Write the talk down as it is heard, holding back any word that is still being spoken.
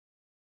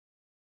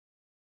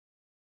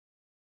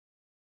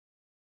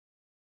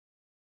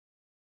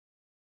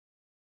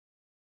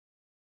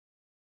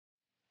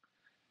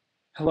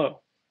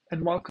Hello,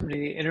 and welcome to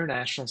the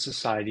International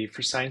Society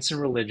for Science and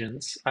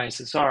Religions,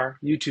 ISSR,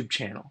 YouTube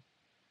channel.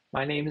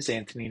 My name is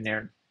Anthony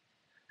Nairn,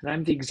 and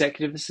I'm the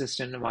Executive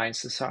Assistant of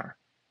ISSR.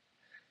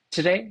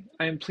 Today,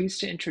 I am pleased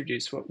to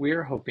introduce what we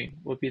are hoping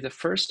will be the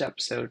first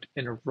episode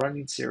in a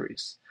running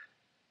series,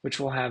 which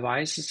will have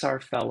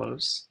ISSR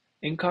Fellows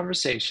in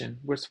conversation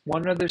with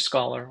one other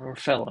scholar or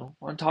fellow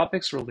on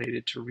topics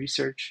related to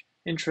research,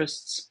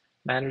 interests,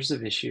 matters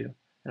of issue,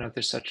 and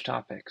other such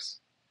topics.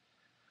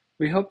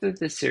 We hope that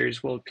this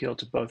series will appeal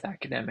to both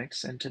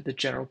academics and to the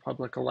general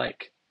public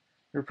alike.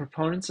 We're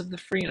proponents of the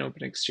free and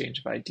open exchange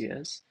of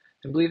ideas,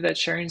 and believe that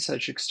sharing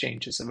such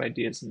exchanges of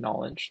ideas and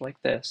knowledge, like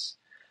this,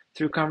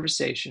 through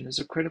conversation is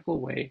a critical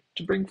way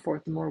to bring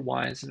forth a more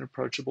wise and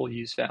approachable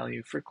use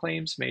value for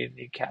claims made in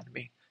the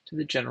Academy to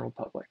the general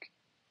public.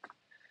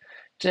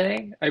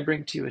 Today, I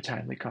bring to you a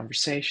timely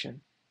conversation.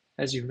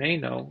 As you may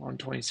know, on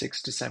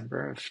 26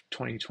 December of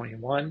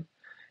 2021,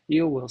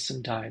 E.O.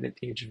 Wilson died at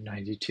the age of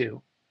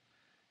 92.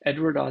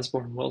 Edward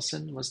Osborne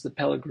Wilson was the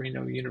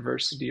Pellegrino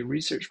University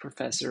Research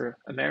Professor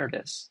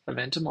Emeritus of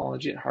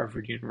Entomology at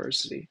Harvard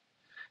University.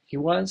 He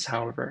was,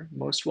 however,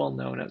 most well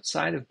known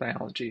outside of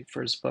biology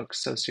for his book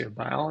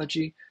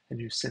Sociobiology: A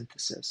New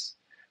Synthesis,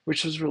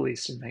 which was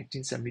released in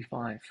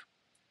 1975.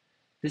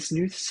 This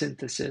new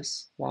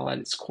synthesis, while at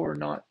its core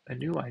not a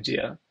new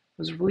idea,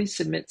 was released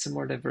amidst a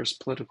more diverse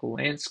political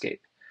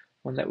landscape,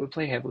 one that would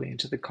play heavily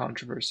into the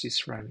controversy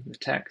surrounding the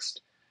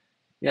text.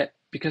 Yet,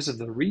 because of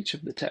the reach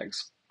of the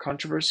text,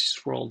 controversy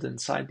swirled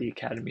inside the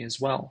Academy as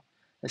well,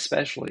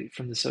 especially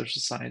from the social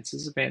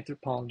sciences of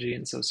anthropology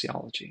and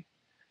sociology.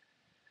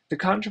 The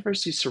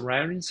controversy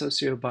surrounding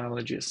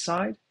sociobiology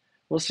aside,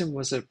 Wilson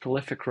was a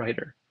prolific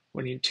writer,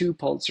 winning 2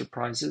 Pulitzer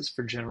Prizes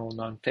for general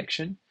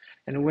nonfiction,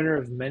 and a winner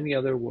of many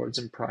other awards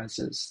and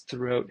prizes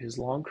throughout his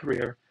long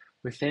career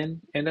within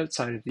and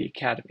outside of the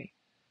Academy,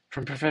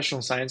 from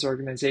professional science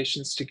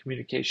organizations to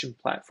communication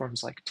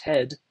platforms like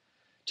TED,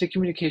 to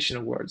communication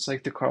awards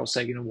like the Carl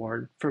Sagan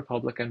Award for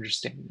Public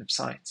Understanding of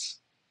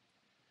Science.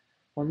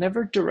 While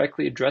never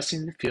directly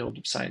addressing the field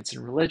of science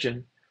and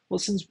religion,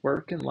 Wilson's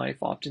work and life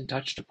often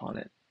touched upon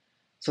it.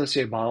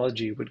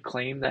 Sociobiology would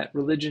claim that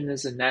religion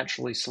is a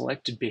naturally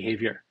selected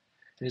behavior,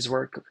 and his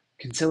work,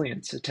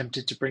 Consilience,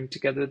 attempted to bring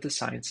together the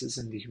sciences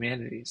and the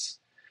humanities.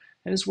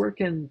 And his work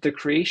in The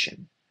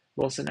Creation,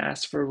 Wilson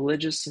asked for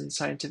religious and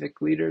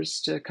scientific leaders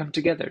to come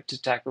together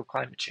to tackle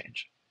climate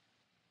change.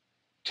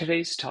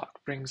 Today's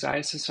talk brings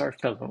ISSR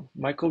Fellow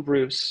Michael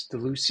Ruse, the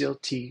Lucille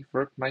T.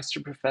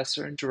 Werkmeister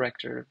Professor and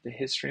Director of the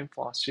History and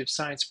Philosophy of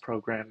Science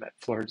program at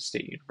Florida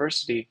State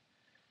University,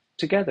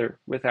 together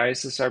with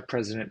ISSR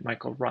President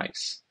Michael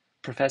Reiss,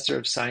 Professor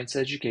of Science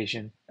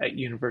Education at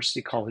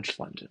University College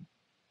London.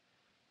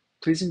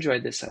 Please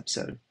enjoy this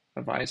episode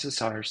of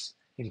ISSR's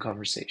In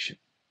Conversation.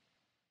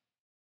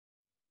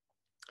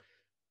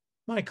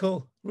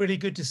 Michael, really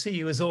good to see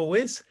you as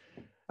always.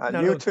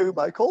 And you too,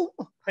 Michael.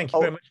 Thank you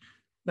very much.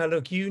 Now,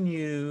 look, you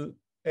knew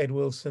Ed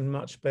Wilson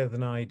much better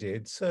than I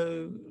did.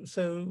 So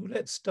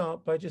let's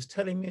start by just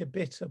telling me a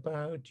bit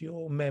about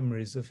your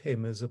memories of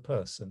him as a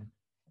person.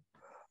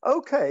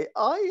 Okay,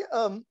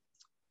 I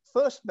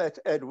first met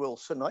Ed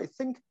Wilson, I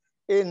think,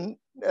 in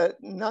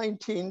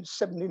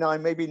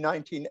 1979, maybe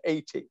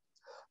 1980.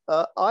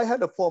 I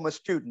had a former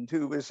student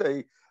who was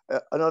an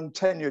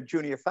untenured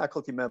junior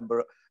faculty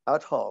member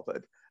at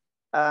Harvard.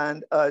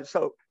 And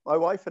so my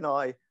wife and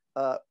I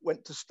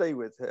went to stay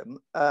with him,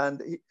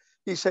 and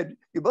he said,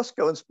 "You must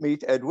go and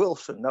meet Ed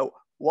Wilson." Now,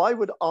 why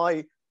would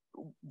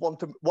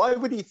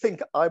he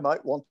think I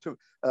might want to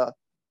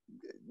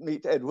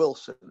meet Ed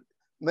Wilson?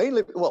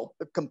 Mainly, well,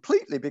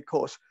 completely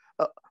because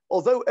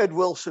although Ed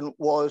Wilson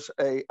was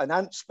an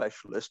ant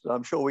specialist, and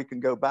I'm sure we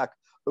can go back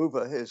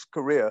over his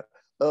career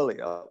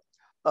earlier,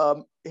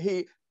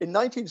 he, in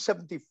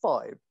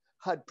 1975,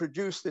 had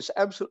produced this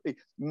absolutely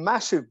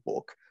massive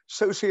book,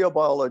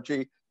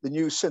 Sociobiology: The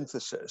New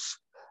Synthesis,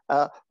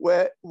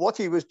 where what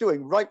he was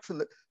doing, right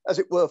from as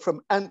it were,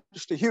 from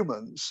ants to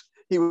humans,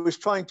 he was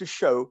trying to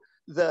show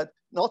that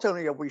not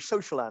only are we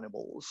social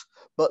animals,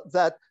 but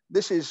that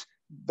this is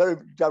very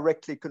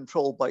directly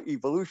controlled by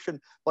evolution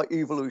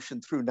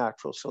through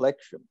natural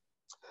selection.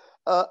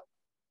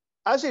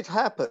 As it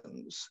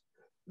happens,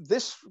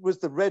 this was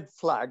the red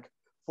flag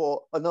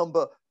for a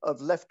number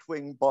of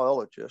left-wing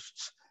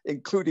biologists,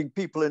 including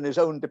people in his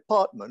own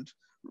department,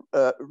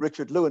 Dick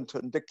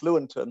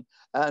Lewontin,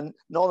 and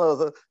none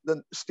other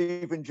than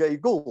Stephen Jay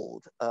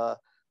Gould,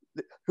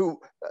 who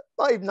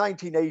by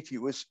 1980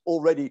 was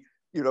already,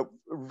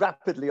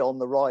 rapidly on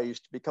the rise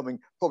to becoming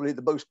probably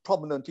the most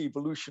prominent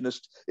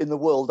evolutionist in the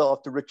world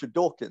after Richard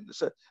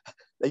Dawkins.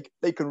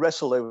 They can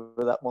wrestle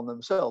over that one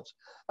themselves.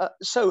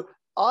 So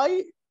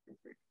I'm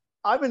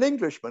an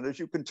Englishman, as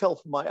you can tell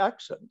from my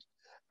accent.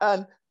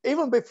 And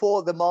even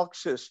before the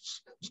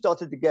Marxists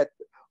started to get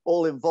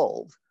all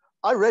involved,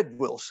 I read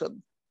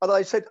Wilson and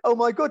I said, "Oh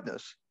my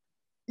goodness,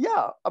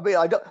 yeah, I mean,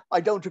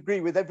 I don't agree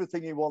with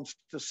everything he wants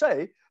to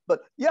say,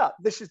 but yeah,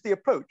 this is the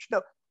approach."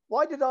 Now,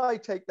 why did I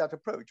take that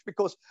approach?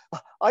 Because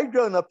I'd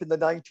grown up in the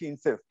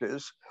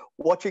 1950s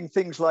watching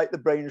things like the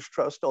Brains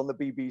Trust on the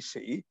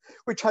BBC,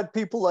 which had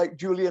people like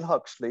Julian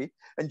Huxley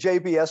and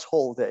JBS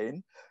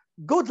Haldane,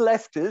 good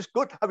leftists,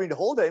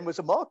 Haldane was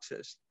a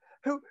Marxist,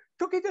 who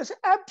took it as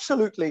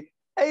absolutely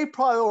a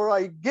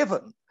priori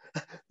given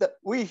that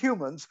we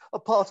humans are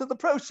part of the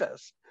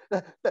process.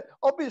 That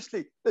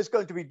obviously there's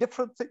going to be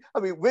different things. I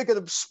mean, we're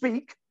going to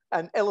speak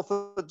and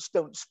elephants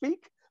don't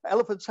speak.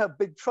 Elephants have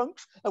big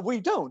trunks and we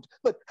don't.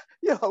 But,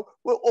 you know,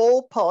 we're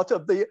all part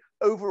of the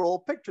overall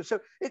picture. So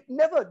it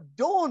never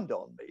dawned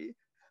on me.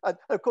 And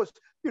of course,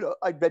 you know,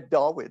 I read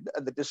Darwin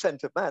and The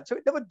Descent of Man. So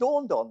it never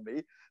dawned on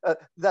me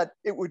that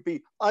it would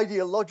be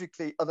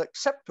ideologically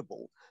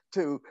unacceptable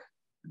to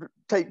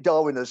take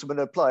Darwinism and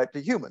apply it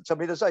to humans. I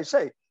mean, as I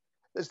say,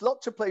 there's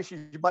lots of places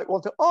you might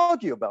want to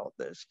argue about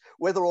this,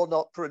 whether or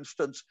not, for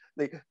instance,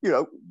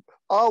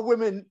 are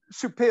women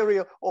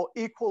superior or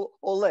equal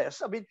or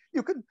less? I mean,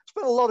 you can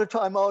spend a lot of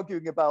time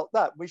arguing about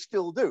that. We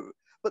still do.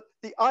 But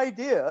the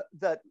idea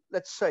that,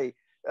 let's say,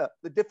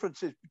 the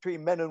differences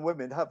between men and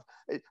women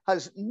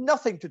has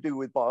nothing to do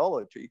with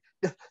biology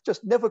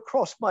just never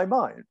crossed my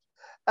mind.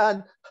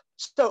 And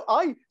so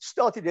I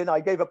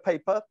gave a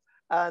paper,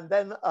 and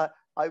then I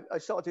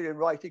started in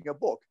writing a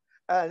book.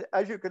 And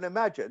as you can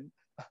imagine,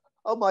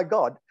 oh my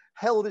God,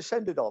 hell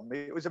descended on me.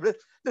 It was a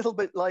little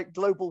bit like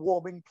global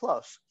warming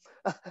plus.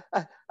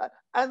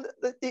 And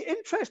the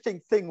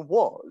interesting thing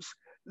was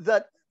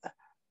that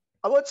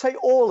I won't say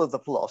all of the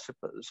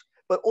philosophers,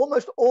 but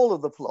almost all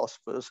of the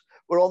philosophers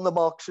were on the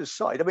Marxist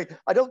side. I mean,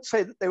 I don't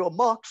say that they were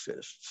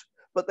Marxists,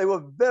 but they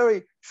were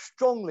very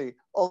strongly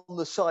on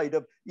the side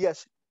of,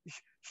 yes,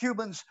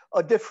 humans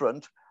are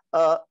different,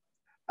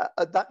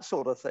 that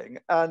sort of thing.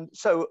 And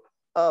so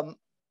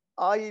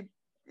I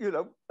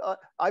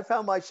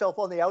found myself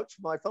on the outs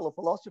of my fellow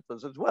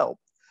philosophers as well.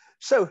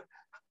 So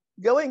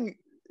I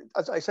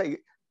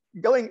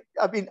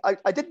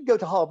didn't go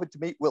to Harvard to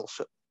meet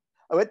Wilson.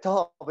 I went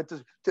to Harvard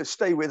to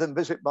stay with and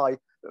visit my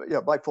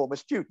former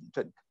student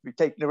and be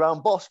taken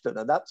around Boston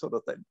and that sort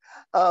of thing.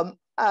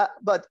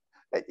 But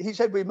he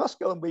said, we must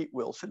go and meet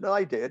Wilson, and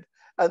I did.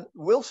 And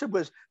Wilson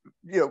was,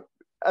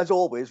 as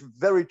always,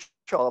 very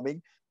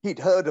charming. He'd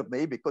heard of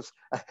me because,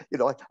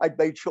 I'd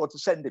made sure to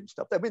send him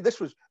stuff. I mean, this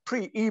was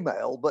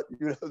pre-email, but,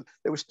 there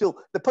was still,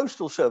 the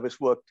postal service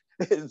worked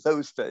in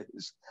those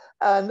days.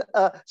 And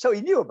so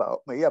he knew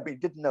about me. I mean, he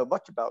didn't know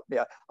much about me.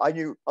 I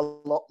knew a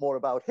lot more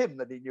about him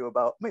than he knew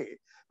about me.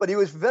 But he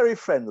was very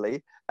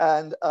friendly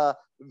and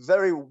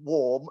very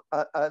warm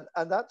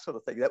and that sort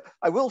of thing.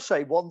 I will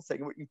say one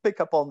thing, we can pick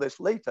up on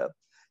this later.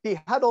 He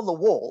had on the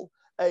wall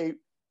a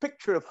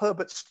picture of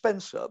Herbert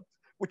Spencer,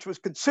 which was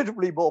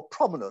considerably more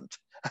prominent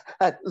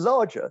and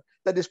larger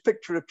than his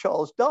picture of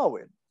Charles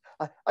Darwin.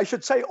 I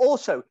should say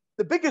also,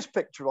 the biggest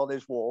picture on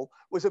his wall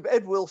was of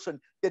Ed Wilson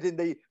getting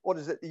the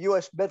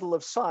US Medal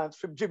of Science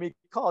from Jimmy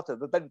Carter,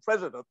 the then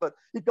president, but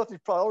he got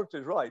his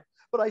priorities right.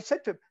 But I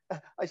said to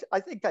him, I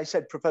think I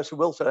said Professor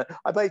Wilson,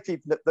 I might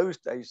even at those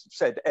days have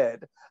said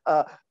Ed,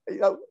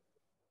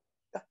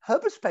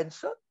 Herbert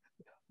Spencer,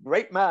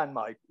 great man,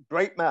 Mike,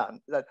 great man.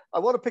 I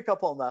want to pick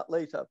up on that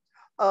later.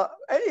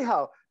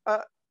 Anyhow,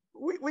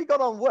 we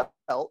got on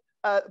well,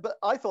 but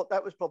I thought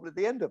that was probably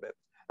the end of it.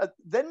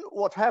 Then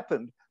what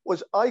happened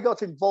was I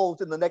got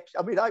involved in the next,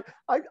 I mean, I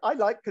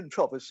like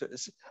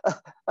controversies.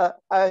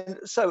 And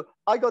so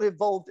I got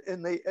involved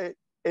in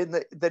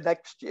the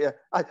next year.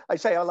 I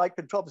say I like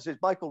controversies.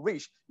 Michael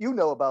Reiss, you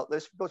know about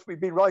this because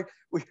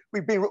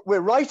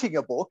we're writing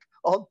a book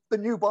on the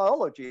new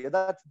biology, and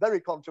that's very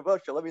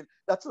controversial. I mean,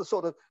 that's the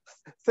sort of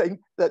thing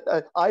that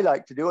I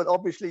like to do, and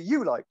obviously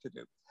you like to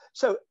do.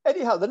 So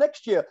anyhow, the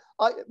next year,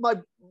 my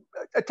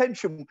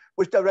attention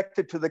was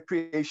directed to the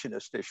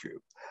creationist issue.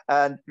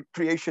 And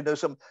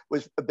creationism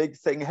was a big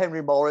thing.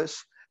 Henry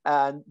Morris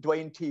and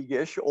Dwayne T.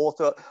 Gish,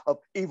 author of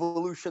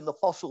Evolution, the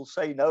Fossils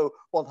Say No,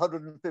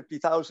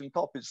 150,000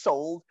 copies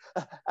sold,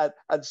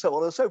 and so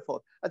on and so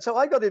forth. And so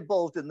I got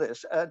involved in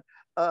this. And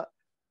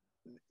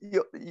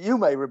you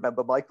may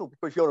remember, Michael,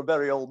 because you're a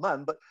very old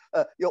man, but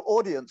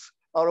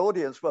our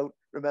audience won't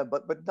remember,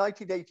 but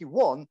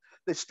 1981,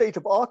 the state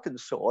of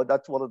Arkansas,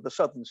 that's one of the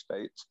southern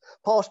states,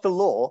 passed a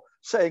law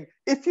saying,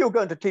 if you're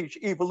going to teach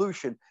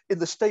evolution in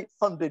the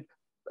state-funded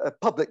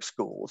public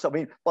schools, I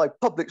mean, by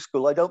public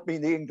school, I don't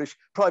mean the English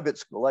private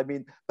school, I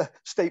mean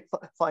state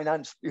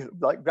finance,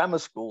 like grammar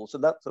schools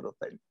and that sort of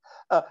thing.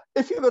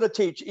 If you're going to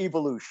teach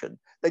evolution,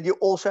 then you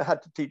also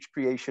had to teach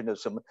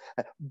creationism,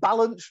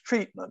 balanced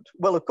treatment.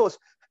 Well, of course,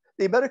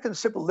 the American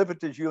Civil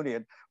Liberties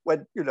Union,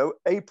 when,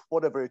 APE,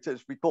 whatever it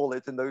is, we call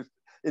it in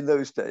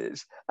those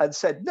days, and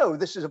said, no,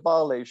 this is a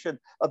violation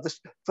of the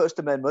First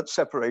Amendment,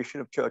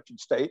 separation of church and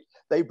state.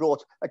 They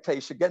brought a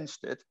case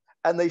against it,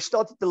 and they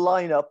started to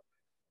line up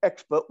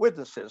expert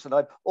witnesses. And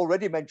I've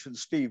already mentioned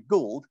Steve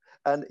Gould,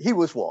 and he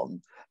was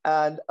one.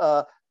 And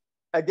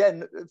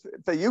again,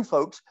 for you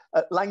folks,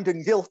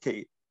 Langdon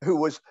Gilkey, who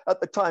was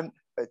at the time,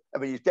 I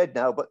mean, he's dead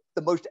now, but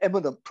the most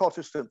eminent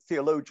Protestant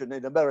theologian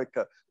in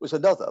America was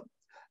another.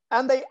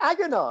 And they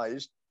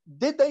agonized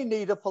did they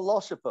need a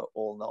philosopher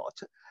or not?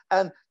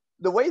 And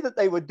the way that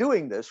they were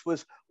doing this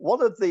was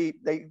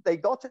they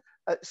got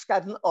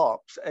Skadden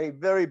Arps, a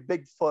very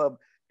big firm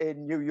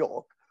in New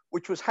York,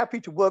 which was happy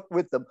to work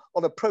with them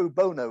on a pro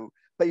bono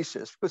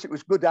basis because it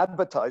was good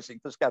advertising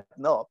for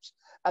Skadden Arps.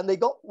 And they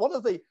got one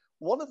of the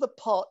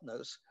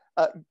partners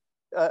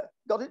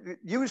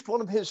used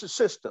one of his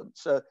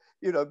assistants,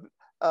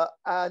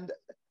 and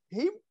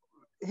he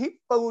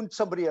phoned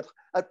somebody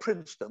at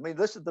Princeton. I mean,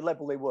 this is the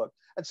level they worked,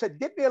 and said,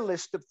 "Give me a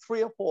list of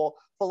 3 or 4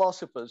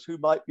 philosophers who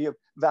might be of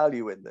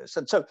value in this."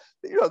 And so,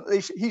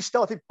 he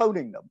started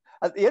phoning them.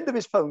 At the end of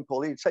his phone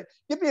call, he'd say,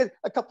 "Give me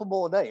a couple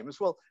more names."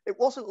 Well, it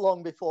wasn't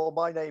long before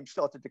my name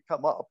started to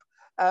come up,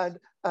 and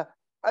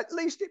at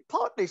least it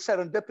partly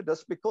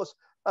serendipitous because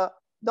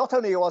not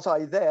only was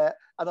I there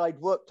and I'd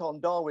worked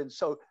on Darwin,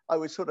 so I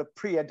was sort of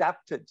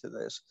pre-adapted to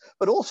this,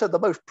 but also the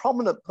most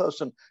prominent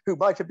person who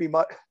might have been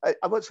I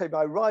won't say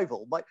my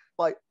rival,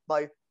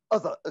 my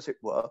other, as it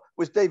were,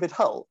 was David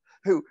Hull,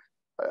 who,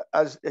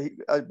 as he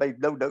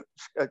made no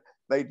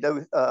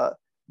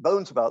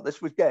bones about this,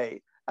 was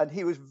gay. And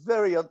he was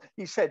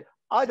he said,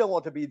 "I don't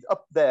want to be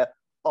up there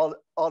on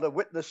a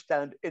witness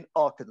stand in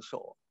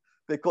Arkansas,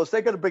 because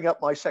they're going to bring up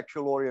my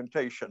sexual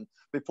orientation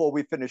before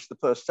we finish the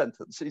first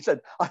sentence." He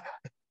said,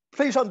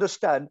 "Please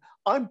understand,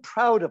 I'm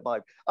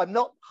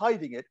not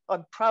hiding it,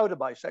 I'm proud of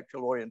my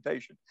sexual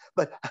orientation.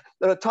 But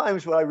there are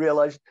times when I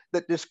realized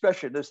that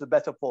discretion is the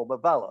better form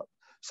of valor."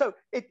 So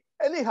it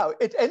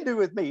ended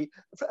with me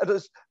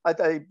at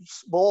a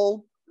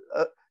small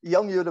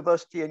young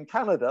university in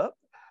Canada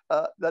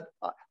that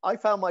I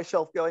found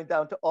myself going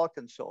down to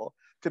Arkansas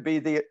to be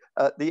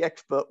the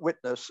expert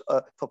witness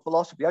for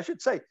philosophy. I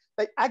should say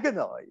they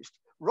agonized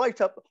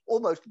right up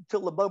almost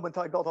until the moment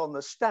I got on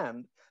the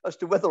stand as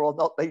to whether or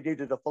not they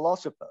needed a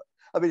philosopher.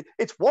 I mean,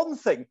 it's one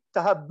thing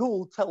to have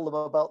Gould tell them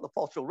about the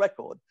fossil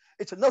record.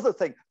 It's another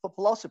thing for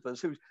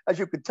philosophers who, as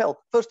you can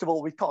tell, first of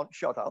all, we can't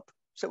shut up,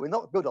 so we're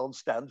not good on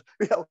stand.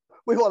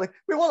 We want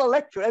to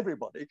lecture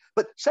everybody.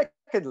 But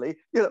secondly,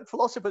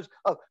 philosophers,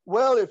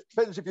 well, it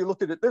depends if you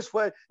look at it this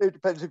way, it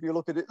depends if you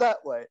look at it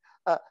that way.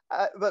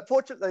 But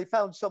fortunately, they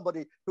found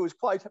somebody who was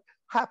quite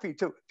happy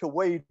to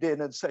wade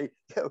in and say,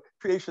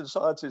 creation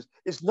science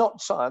is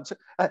not science.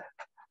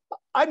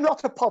 I'm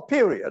not a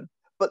Popperian,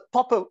 but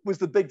Popper was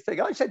the big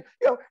thing. I said,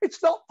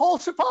 it's not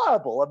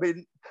falsifiable. I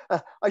mean,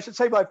 I should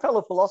say my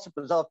fellow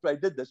philosophers, after I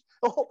did this,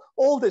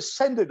 all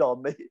descended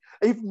on me,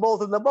 even more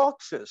than the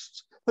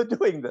Marxists for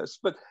doing this.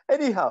 But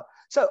anyhow,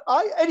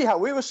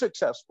 we were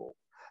successful.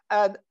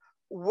 And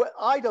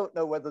I don't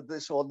know whether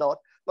this or not,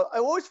 but I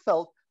always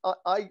felt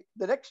the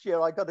next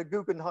year I got a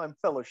Guggenheim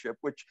Fellowship,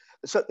 which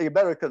certainly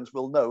Americans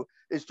will know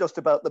is just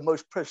about the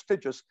most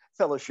prestigious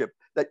fellowship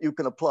that you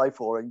can apply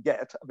for and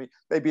get. I mean,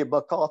 maybe a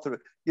MacArthur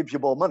gives you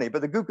more money,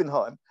 but the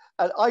Guggenheim,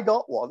 and I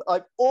got one.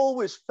 I've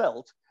always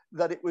felt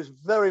that it was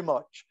very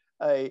much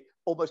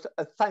almost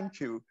a thank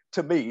you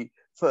to me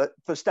for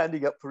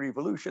standing up for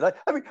evolution. I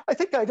mean, I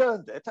think I'd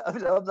earned it. I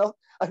mean,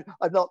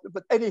 I'm not,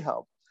 but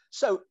anyhow.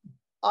 So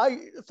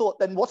I thought,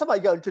 then what am I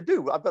going to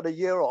do? I've got a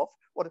year off.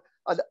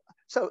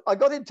 So I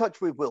got in touch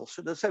with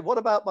Wilson and said, "What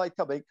about my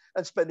coming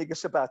and spending a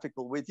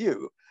sabbatical with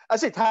you?"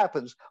 As it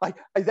happens, I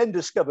then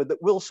discovered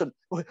that Wilson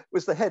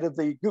was the head of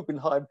the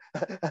Guggenheim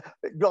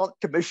Grant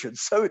Commission.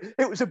 So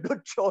it was a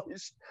good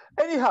choice.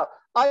 Anyhow,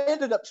 I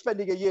ended up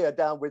spending a year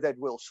down with Ed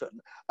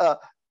Wilson.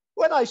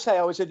 When I say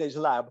I was in his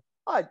lab,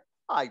 I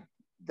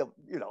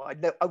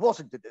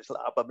wasn't in his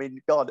lab. I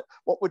mean, God,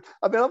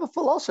 I'm a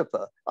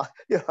philosopher.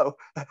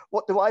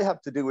 What do I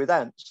have to do with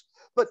ants?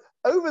 But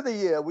over the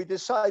year, we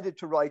decided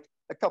to write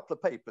a couple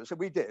of papers, and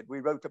we did.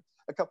 We wrote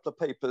a couple of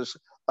papers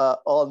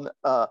on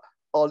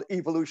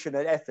evolution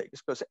and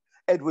ethics, because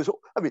Ed was,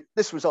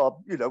 this was our,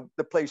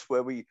 the place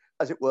where we,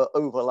 as it were,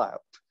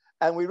 overlapped.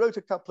 And we wrote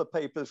a couple of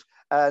papers,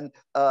 and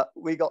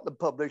we got them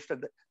published,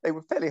 and they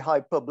were fairly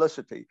high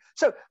publicity.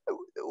 So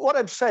what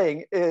I'm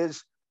saying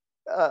is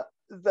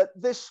that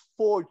this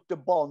forged a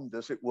bond,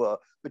 as it were,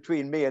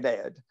 between me and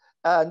Ed.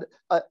 And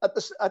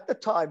at the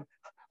time,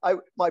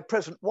 my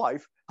present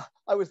wife,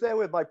 I was there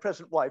with my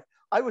present wife.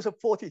 I was a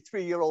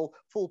 43-year-old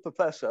full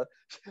professor.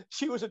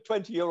 She was a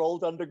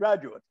 20-year-old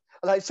undergraduate.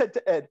 And I said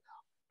to Ed,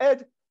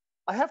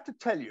 I have to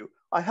tell you,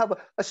 I have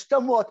a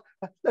somewhat,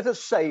 let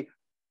us say,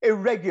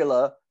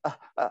 irregular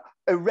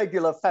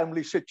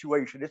family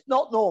situation. It's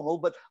not normal,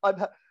 but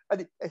and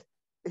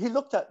he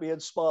looked at me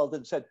and smiled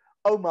and said,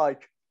 "Oh,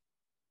 Mike,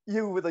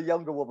 you with a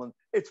younger woman,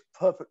 it's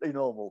perfectly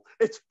normal.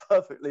 It's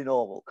perfectly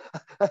normal."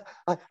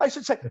 I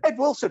should say Ed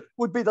Wilson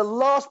would be the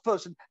last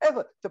person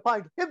ever to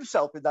find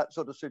himself in that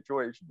sort of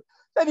situation.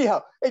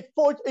 Anyhow, it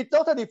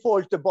not only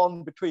forged a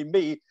bond between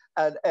me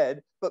and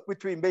Ed, but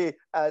between me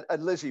and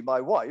Lizzie, my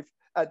wife.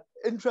 And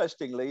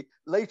interestingly,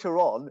 later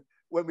on,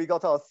 when we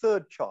got our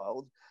third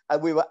child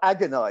and we were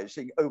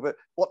agonizing over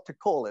what to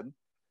call him,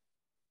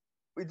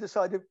 we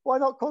decided, why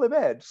not call him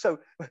Ed? So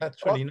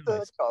that's really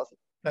nice.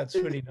 That's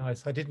really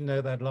nice. I didn't know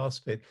that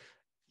last bit.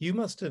 You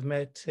must have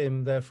met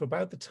him there for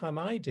about the time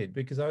I did,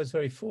 because I was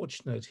very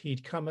fortunate.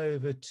 He'd come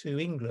over to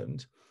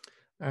England,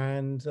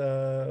 and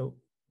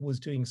was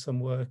doing some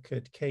work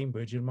at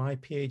Cambridge, and my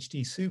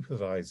PhD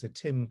supervisor,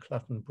 Tim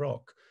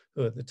Clutton-Brock,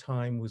 who at the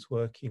time was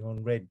working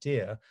on red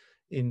deer,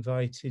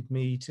 invited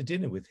me to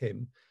dinner with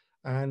him.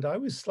 And I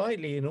was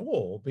slightly in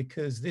awe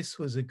because this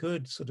was a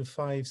good sort of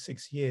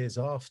 5-6 years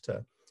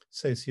after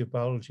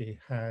sociobiology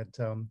had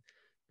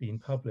been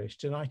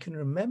published. And I can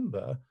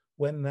remember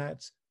when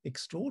that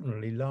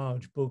extraordinarily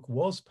large book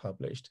was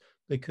published,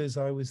 because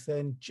I was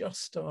then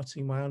just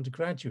starting my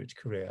undergraduate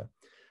career.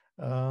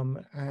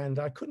 And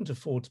I couldn't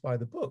afford to buy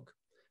the book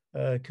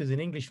because in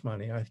English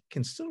money, I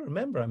can still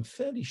remember, I'm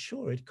fairly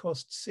sure it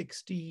cost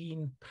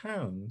 £16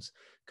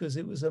 because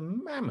it was a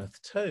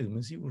mammoth tome,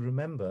 as you will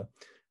remember,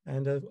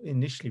 and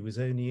initially was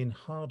only in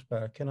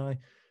hardback. And I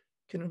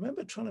can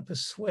remember trying to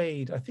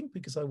persuade, I think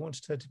because I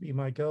wanted her to be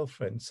my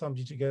girlfriend,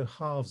 somebody to go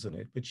halves on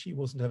it, but she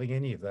wasn't having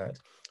any of that.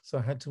 So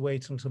I had to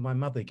wait until my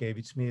mother gave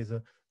it to me as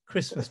a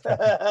Christmas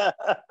present.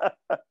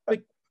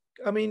 But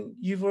I mean,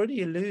 you've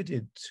already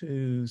alluded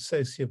to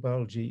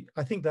sociobiology.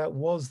 I think that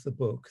was the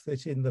book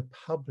that in the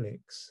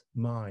public's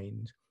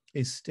mind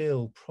is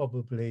still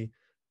probably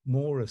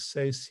more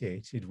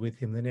associated with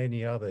him than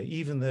any other,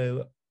 even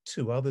though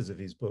 2 others of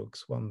his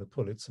books won the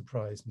Pulitzer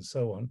Prize and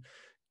so on.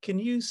 Can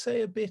you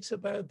say a bit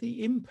about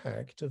the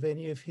impact of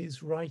any of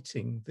his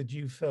writing that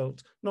you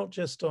felt, not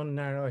just on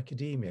narrow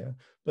academia,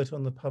 but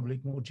on the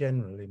public more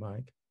generally,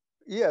 Mike?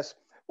 Yes.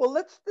 Well,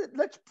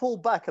 let's pull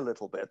back a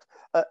little bit.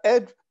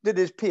 Ed did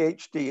his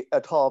PhD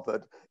at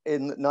Harvard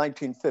in the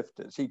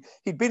 1950s.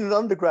 He'd been an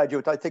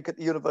undergraduate, I think, at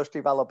the University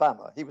of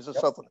Alabama. He was a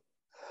Southerner.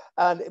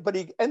 But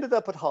he ended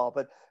up at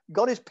Harvard,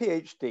 got his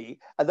PhD,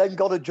 and then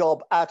got a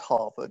job at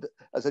Harvard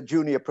as a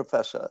junior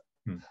professor.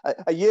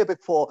 A year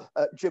before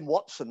Jim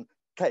Watson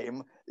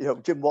came,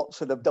 Jim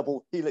Watson of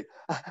double helix.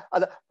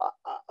 And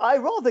I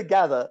rather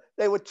gather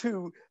there were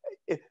 2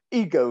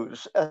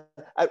 egos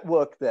at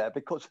work there,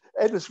 because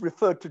Ed has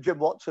referred to Jim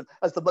Watson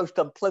as the most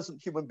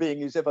unpleasant human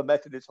being he's ever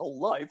met in his whole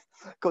life,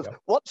 because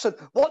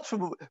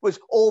Watson was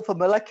all for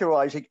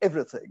molecularizing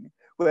everything,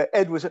 where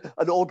Ed was an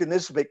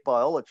organismic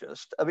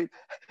biologist. I mean,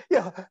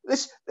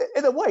 this,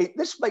 in a way,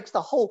 this makes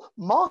the whole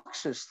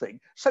Marxist thing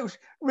so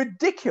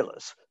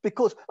ridiculous,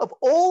 because of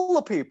all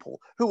the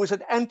people who was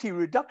an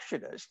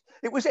anti-reductionist,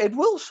 it was Ed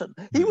Wilson.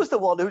 He was the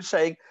one who was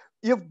saying,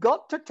 you've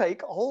got to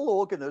take whole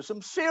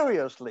organisms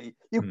seriously.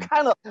 You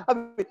cannot, I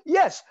mean,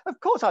 yes, of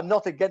course, I'm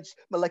not against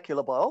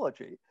molecular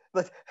biology,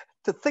 but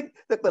to think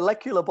that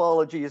molecular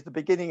biology is the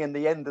beginning and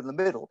the end and the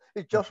middle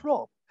is just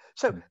wrong.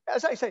 So,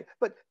 as I say,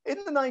 but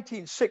in the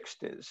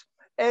 1960s,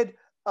 Ed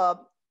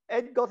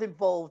got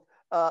involved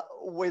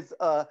with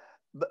a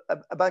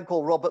man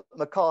called Robert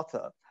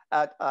MacArthur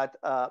at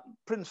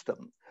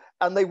Princeton,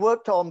 and they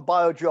worked on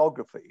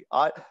biogeography,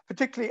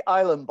 particularly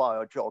island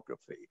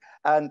biogeography,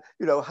 and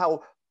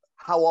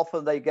how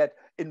often they get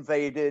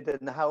invaded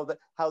and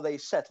how they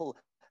settle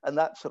and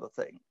that sort of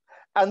thing.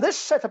 And this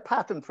set a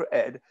pattern for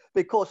Ed,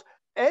 because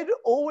Ed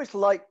always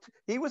liked,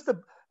 he was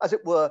the, as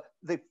it were,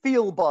 the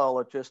field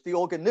biologist, the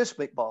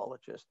organismic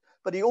biologist,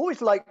 but he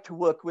always liked to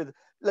work with,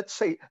 let's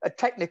say, a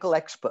technical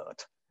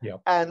expert.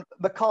 And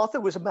MacArthur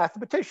was a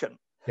mathematician.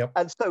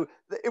 And so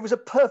it was a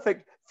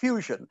perfect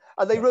fusion.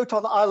 And they wrote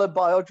on island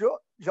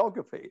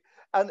biogeography.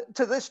 And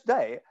to this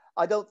day,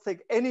 I don't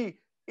think any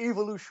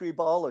evolutionary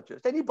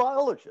biologist, any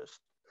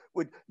biologist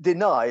would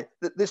deny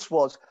that this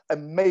was a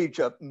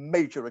major,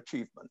 major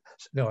achievement.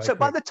 So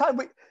by the time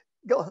we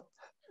go,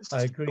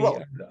 I agree.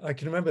 Well, I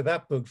can remember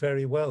that book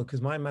very well,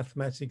 because my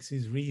mathematics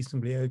is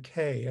reasonably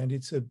okay, and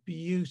it's a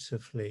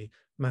beautifully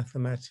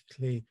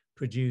mathematically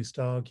produced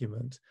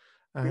argument.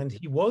 And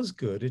he was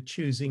good at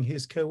choosing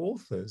his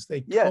co-authors. They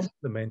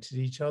complemented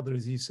each other,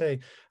 as you say.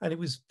 And it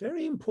was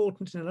very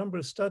important in a number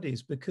of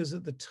studies, because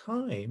at the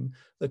time,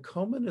 the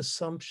common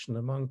assumption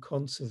among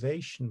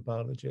conservation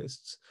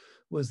biologists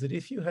was that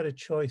if you had a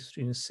choice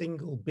between a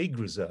single big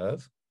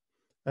reserve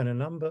and a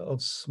number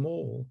of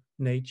small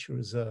nature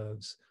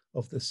reserves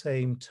of the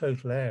same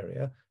total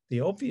area,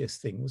 the obvious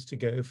thing was to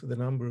go for the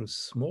number of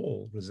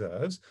small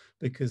reserves,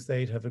 because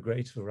they'd have a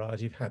greater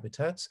variety of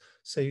habitats,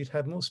 so you'd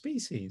have more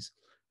species.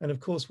 And of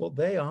course, what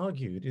they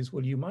argued is,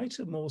 well, you might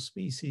have more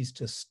species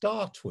to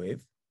start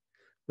with,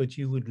 but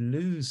you would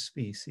lose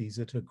species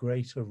at a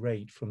greater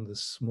rate from the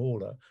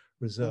smaller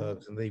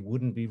reserves, and they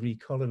wouldn't be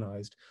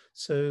recolonized.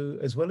 So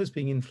as well as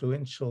being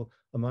influential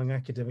among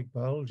academic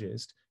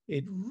biologists,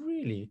 it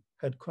really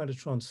had quite a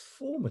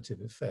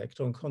transformative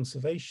effect on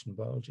conservation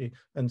biology,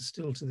 and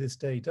still to this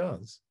day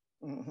does.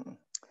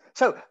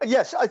 So,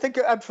 yes, I think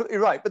you're absolutely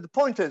right. But the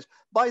point is,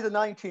 by the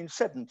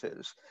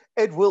 1970s,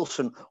 Ed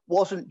Wilson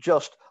wasn't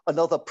just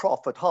another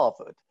prof at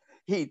Harvard.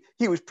 He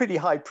was pretty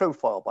high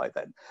profile by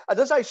then. And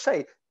as I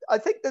say, I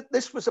think that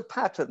this was a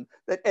pattern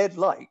that Ed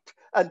liked.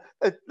 And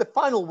the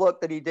final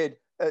work that he did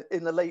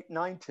in the late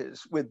 90s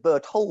with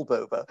Bert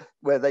Holdover,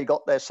 where they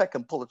got their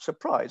second Pulitzer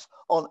Prize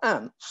on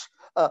ants.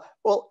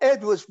 Well,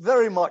 Ed was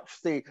very much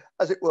the,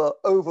 as it were,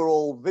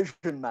 overall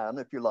vision man,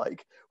 if you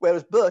like,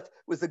 whereas Bert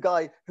was the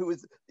guy who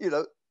was,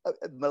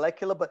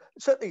 molecular, but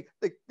certainly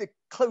the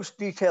close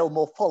detail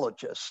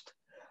morphologist.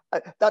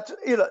 That's,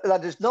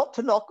 that is not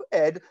to knock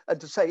Ed and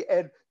to say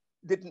Ed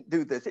didn't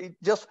do this.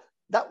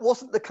 That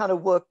wasn't the kind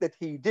of work that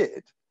he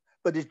did.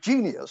 But his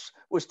genius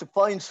was to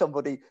find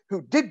somebody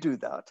who did do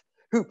that,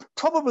 who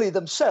probably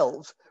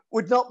themselves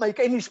would not make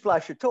any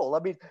splash at all. I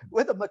mean,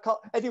 whether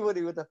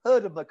anybody would have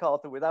heard of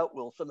MacArthur without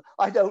Wilson,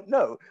 I don't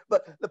know.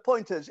 But the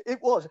point is, it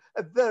was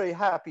a very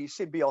happy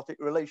symbiotic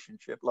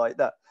relationship like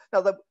that.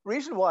 Now, the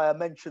reason why I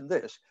mention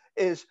this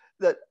is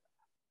that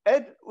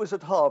Ed was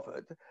at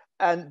Harvard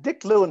and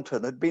Dick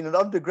Lewontin had been an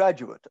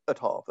undergraduate at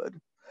Harvard.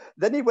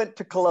 Then he went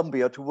to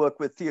Columbia to work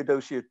with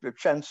Theodosia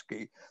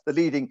Dobzhansky, the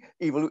leading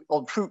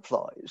on fruit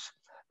flies,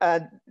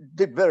 and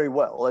did very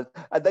well.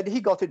 And then he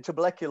got into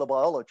molecular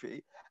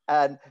biology,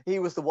 and he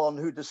was the one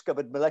who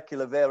discovered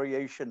molecular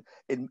variation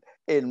in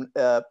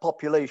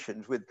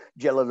populations with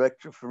gel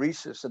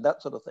electrophoresis and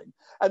that sort of thing.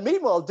 And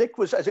meanwhile, Dick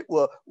was, as it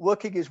were,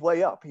 working his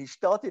way up. He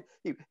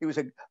was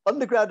an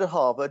undergrad at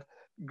Harvard,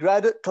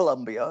 grad at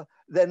Columbia,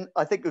 then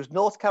I think it was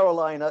North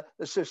Carolina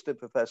assistant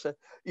professor,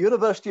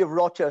 University of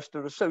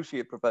Rochester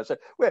associate professor,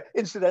 where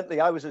incidentally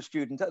I was a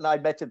student and I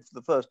met him for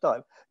the first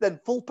time, then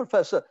full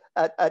professor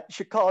at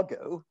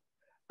Chicago,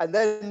 and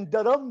then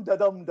da-dum,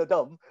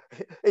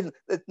 in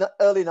the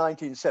early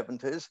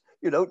 1970s,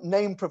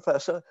 named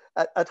professor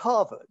at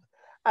Harvard.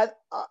 And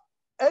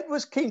Ed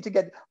was keen to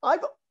get,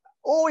 I've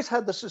always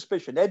had the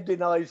suspicion, Ed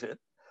denies it,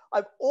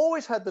 I've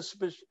always had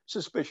the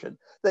suspicion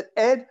that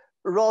Ed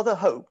rather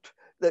hoped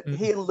that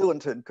he and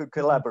Lewontin could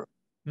collaborate.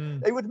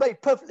 It would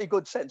make perfectly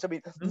good sense. I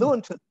mean,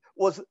 Lewontin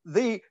was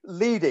the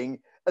leading,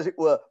 as it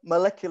were,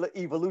 molecular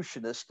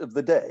evolutionist of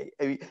the day.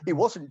 I mean, he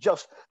wasn't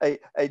just a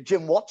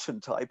Jim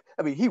Watson type.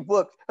 I mean,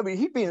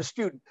 he'd been a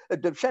student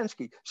at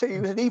Dobzhansky, so he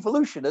was an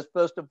evolutionist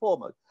first and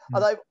foremost.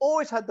 And I've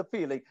always had the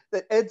feeling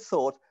that Ed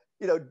thought,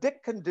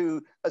 Dick can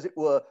do, as it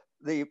were,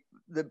 the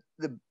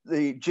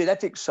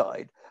genetic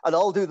side, and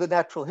I'll do the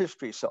natural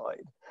history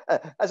side.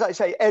 As I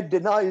say, Ed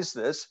denies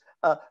this,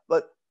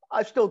 but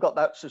I've still got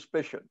that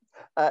suspicion.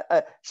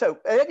 So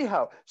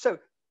anyhow,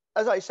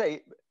 as I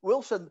say,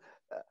 Wilson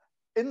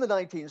in the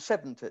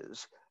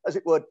 1970s, as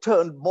it were,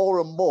 turned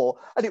more and more,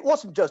 and it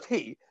wasn't just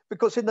he,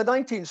 because in the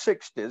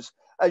 1960s,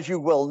 as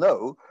you well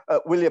know,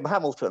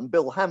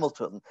 Bill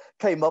Hamilton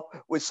came up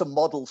with some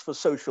models for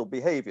social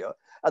behavior,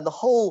 and the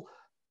whole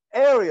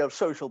area of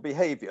social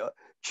behavior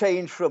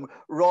changed from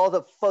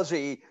rather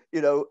fuzzy,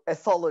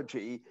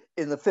 ethology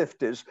in the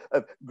 50s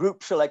of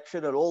group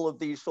selection and all of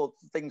these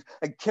sorts of things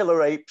and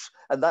killer apes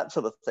and that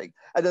sort of thing.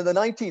 And in the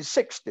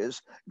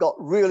 1960s got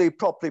really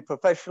properly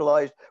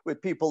professionalized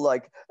with people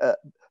like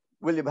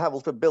William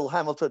Hamilton, Bill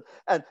Hamilton,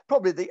 and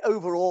probably the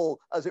overall,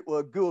 as it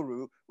were,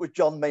 guru was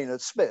John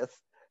Maynard Smith.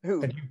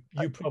 And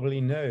you probably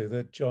know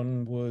that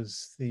John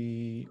was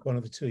one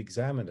of the two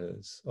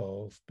examiners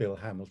of Bill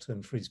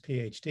Hamilton for his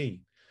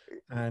PhD.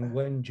 And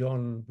when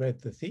John read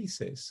the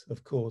thesis,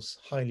 of course,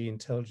 highly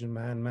intelligent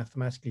man,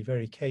 mathematically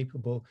very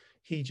capable,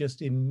 he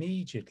just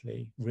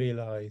immediately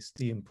realized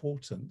the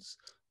importance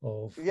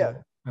of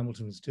what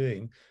Hamilton was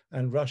doing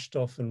and rushed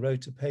off and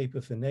wrote a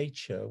paper for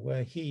Nature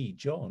where he,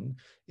 John,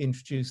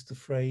 introduced the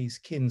phrase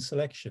kin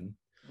selection,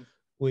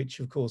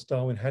 which of course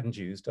Darwin hadn't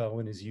used.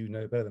 Darwin, as you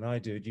know better than I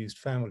do, had used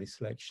family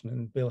selection,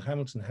 and Bill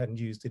Hamilton hadn't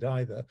used it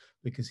either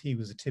because he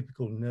was a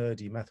typical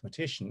nerdy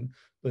mathematician,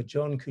 but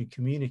John could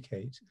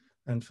communicate.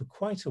 And for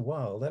quite a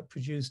while, that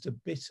produced a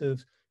bit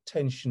of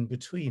tension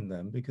between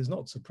them because,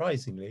 not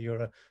surprisingly,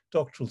 you're a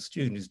doctoral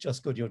student who's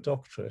just got your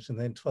doctorate, and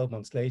then 12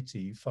 months later,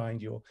 you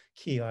find your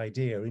key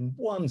idea, in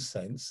one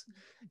sense,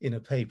 in a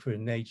paper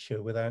in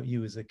Nature without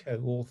you as a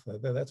co-author,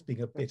 though that's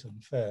being a bit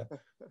unfair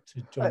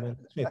to John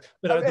Maynard Smith.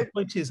 But the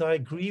point is, I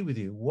agree with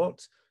you. What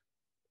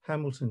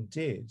Hamilton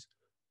did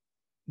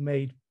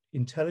made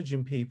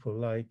intelligent people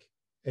like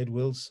Ed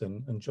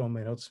Wilson and John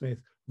Maynard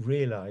Smith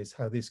realize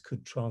how this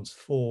could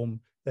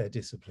transform their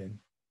discipline.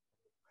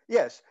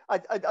 Yes, I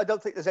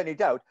don't think there's any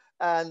doubt.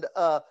 And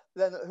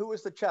then who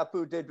was the chap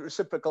who did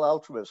reciprocal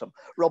altruism?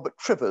 Robert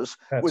Trivers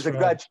was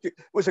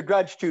a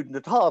grad student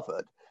at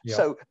Harvard. Yeah.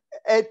 So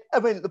Ed,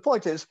 the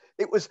point is,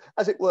 it was,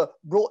 as it were,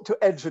 brought to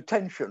Ed's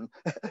attention,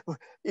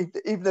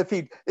 even if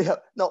he'd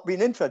not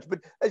been interested.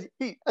 But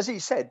as he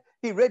said,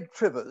 he read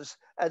Trivers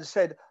and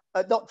said,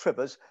 not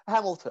Trivers,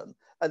 Hamilton,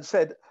 and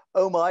said,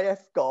 "Oh my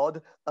F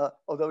God,"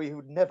 although he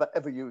would never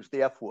ever use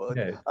the F word.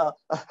 No.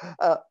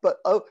 But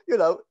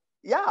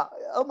yeah,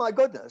 oh my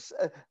goodness.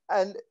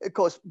 And of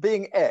course,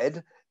 being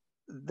Ed,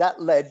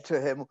 that led to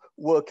him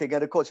working.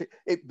 And of course,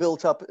 it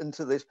built up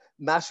into this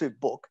massive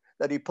book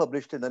that he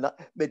published in the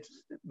mid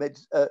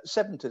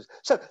 70s.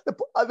 So,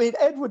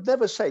 Ed would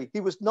never say he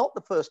was not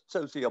the first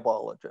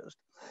sociobiologist.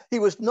 He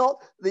was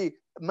not the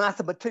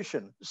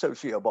mathematician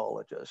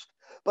sociobiologist.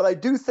 But I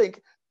do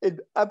think, in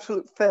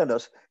absolute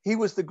fairness, he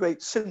was the great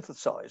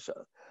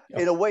synthesizer.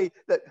 In a way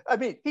that,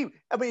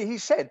 he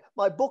said,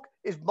 my book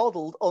is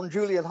modeled on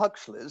Julian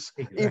Huxley's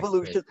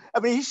Evolution.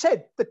 He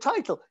said the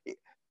title,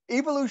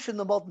 Evolution,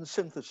 the Modern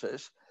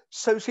Synthesis,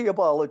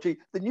 Sociobiology,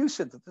 the New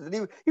Synthesis.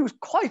 And he was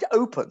quite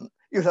open,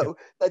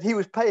 that he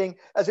was paying,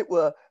 as it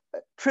were,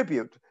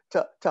 tribute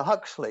to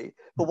Huxley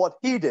for what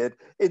he did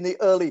in the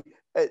early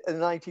in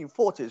the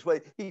 1940s,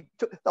 where he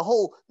took the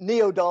whole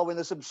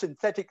neo-Darwinism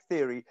synthetic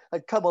theory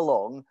had come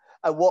along,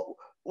 and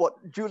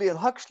what Julian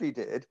Huxley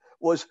did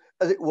was,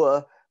 as it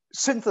were,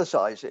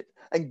 synthesize it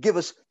and give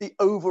us the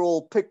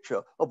overall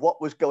picture of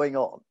what was going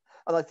on.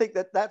 And I think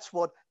that that's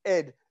what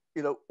Ed,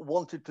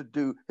 wanted to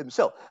do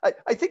himself.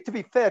 I think, to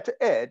be fair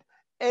to Ed,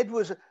 Ed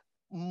was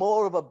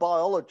more of a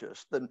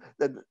biologist than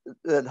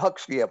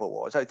Huxley ever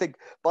was. I think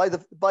by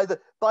the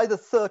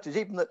 30s,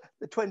 even the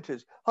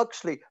 20s,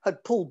 Huxley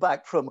had pulled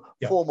back from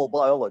formal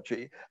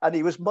biology, and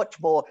he was much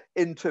more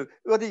into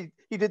what he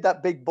did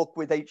that big book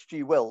with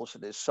H.G. Wells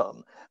and his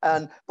son.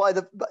 And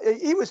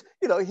he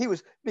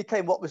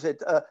became, what was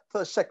it,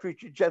 first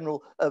Secretary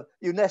General of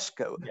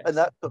UNESCO, and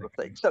that sort of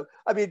thing. So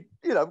I mean,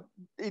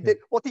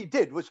 what he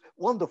did was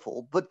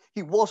wonderful, but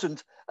he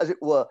wasn't, as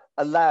it were,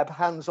 a lab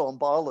hands-on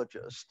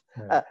biologist.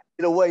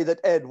 In a way that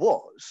Ed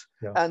was.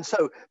 And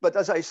so, but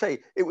as I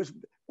say, it was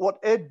what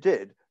Ed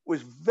did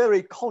was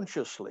very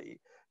consciously,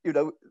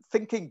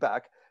 thinking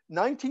back,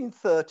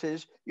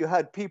 1930s, you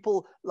had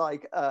people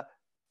like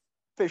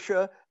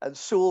Fisher and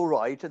Sewell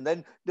Wright, and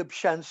then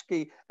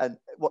Dubchansky and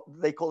what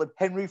they call him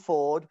Henry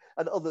Ford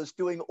and others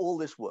doing all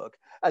this work.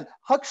 And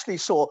Huxley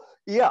saw,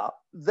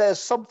 there's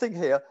something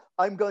here.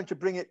 I'm going to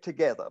bring it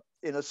together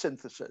in a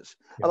synthesis.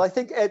 And I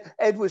think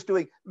Ed was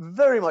doing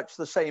very much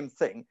the same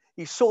thing.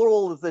 He saw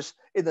all of this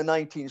in the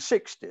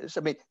 1960s.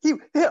 I mean, he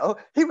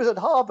was at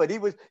Harvard. He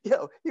was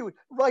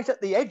right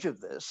at the edge of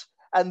this.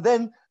 And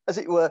then, as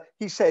it were,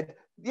 he said,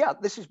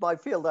 this is my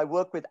field. I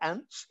work with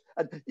ants,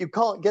 and you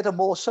can't get a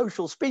more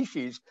social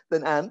species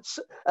than ants.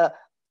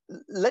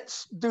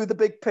 Let's do the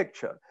big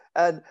picture.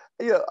 And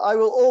I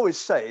will always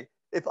say,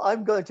 if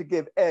I'm going to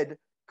give Ed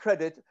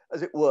credit,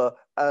 as it were,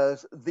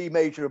 as the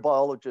major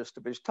biologist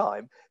of his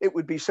time, it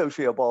would be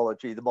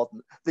sociobiology,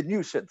 the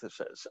new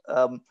synthesis,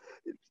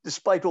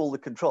 despite all the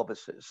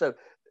controversies. So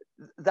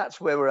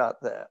that's where we're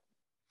at there.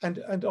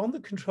 And on the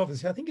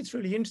controversy, I think it's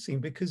really interesting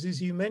because,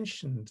 as you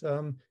mentioned,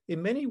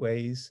 in many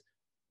ways,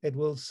 Ed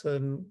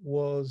Wilson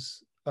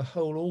was a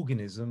whole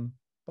organism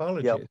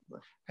biologist.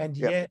 And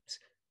yet,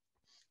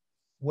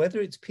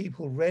 whether it's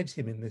people read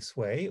him in this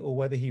way or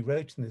whether he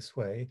wrote in this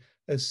way,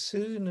 as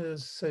soon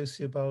as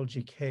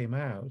sociobiology came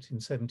out in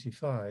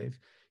 75,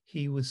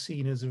 he was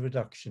seen as a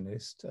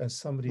reductionist, as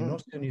somebody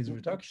not only as a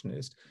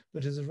reductionist,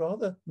 but as a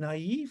rather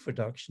naive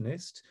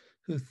reductionist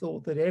who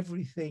thought that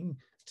everything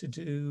to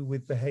do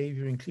with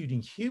behavior,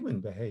 including human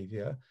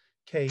behavior,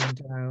 came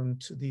down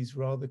to these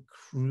rather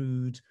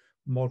crude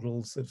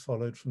models that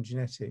followed from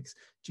genetics.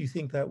 Do you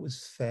think that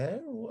was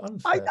fair or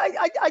unfair?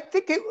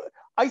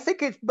 I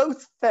think it's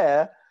both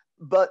fair,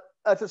 but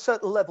at a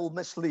certain level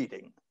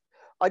misleading.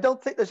 I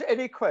don't think there's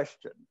any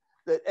question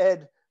that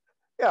Ed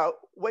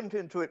went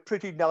into it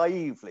pretty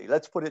naively,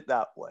 let's put it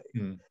that way.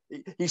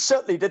 He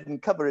certainly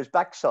didn't cover his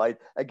backside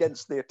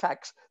against the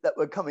attacks that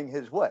were coming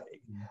his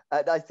way.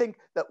 And I think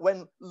that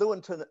when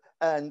Lewontin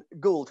and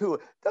Gould, who,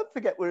 don't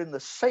forget, were in the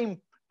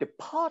same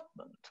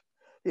department,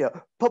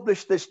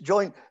 published this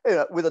joint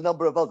with a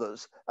number of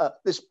others,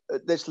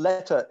 this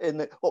letter in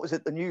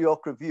the New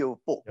York Review of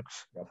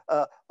Books,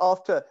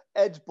 after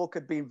Ed's book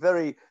had been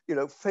very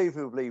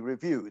favorably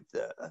reviewed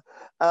there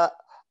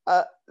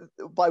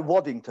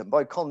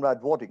by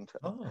Conrad Waddington.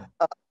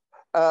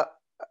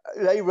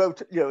 They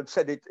wrote,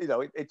 said it,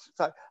 it's,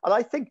 and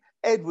I think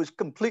Ed was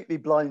completely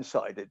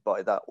blindsided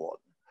by that one.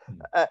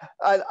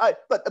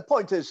 But the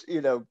point is,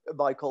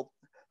 Michael,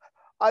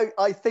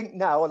 I think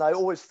now, and I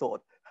always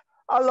thought,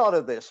 a lot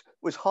of this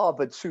was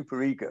Harvard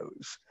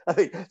superegos. I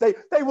mean,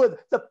 they were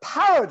the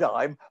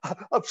paradigm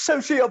of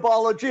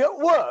sociobiology at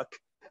work.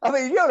 I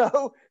mean,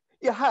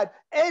 you had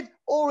Ed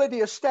already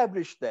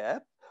established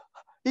there.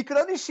 He could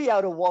only see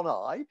out of one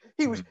eye.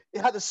 He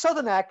had a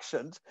southern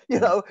accent. He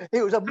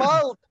was a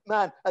mild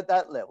man at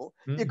that level.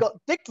 You got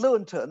Dick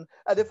Lewontin,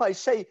 and if I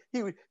say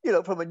he was,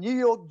 from a New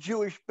York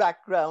Jewish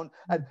background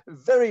and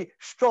very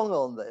strong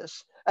on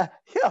this,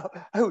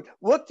 who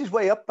worked his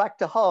way up back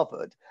to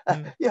Harvard.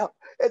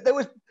 There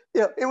was,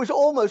 it was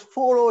almost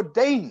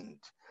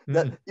foreordained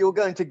that you were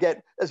going to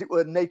get, as it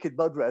were, naked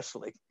mud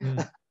wrestling.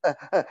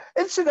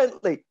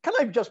 Incidentally, can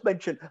I just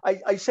mention?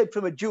 I said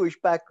from a Jewish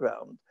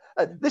background.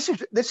 This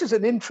is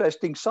an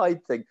interesting side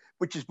thing,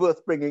 which is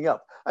worth bringing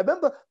up. I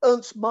remember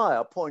Ernst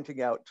Mayr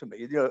pointing out to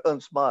me,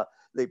 Ernst Mayr,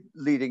 the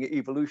leading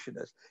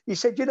evolutionist. He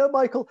said,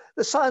 Michael,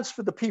 the Science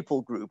for the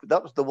People group,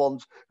 that was the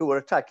ones who were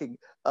attacking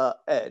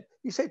Ed.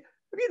 He said,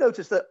 have you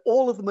noticed that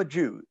all of them are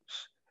Jews?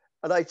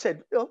 And I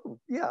said, oh,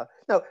 yeah.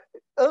 Now,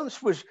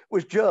 Ernst was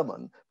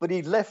German, but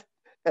he left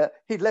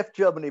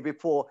Germany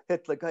before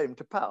Hitler came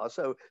to power.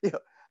 So,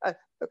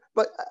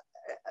 but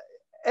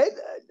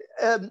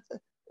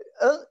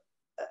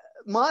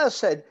Mayr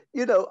said,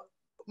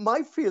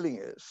 my feeling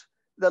is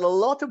that a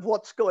lot of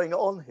what's going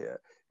on here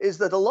is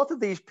that a lot of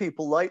these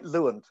people like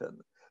Lewontin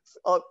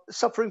are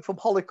suffering from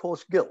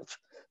Holocaust guilt.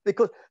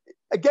 Because,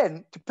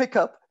 again, to pick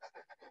up,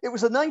 it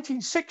was the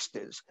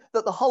 1960s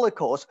that the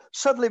Holocaust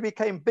suddenly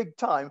became big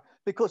time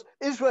because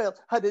Israel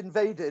had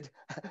invaded,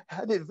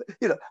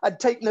 had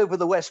taken over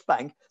the West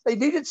Bank. They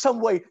needed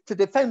some way to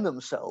defend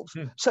themselves.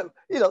 So,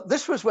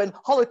 this was when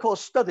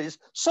Holocaust studies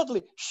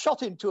suddenly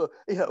shot into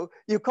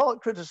you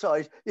can't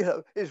criticize,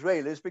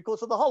 Israelis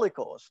because of the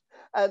Holocaust.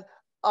 And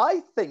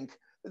I think,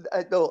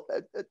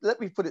 let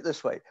me put it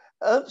this way.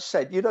 Ernst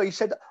said, he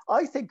said,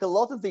 I think a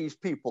lot of these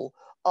people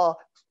are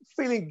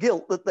feeling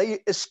guilt that they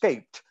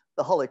escaped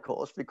the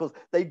Holocaust because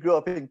they grew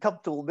up in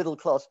comfortable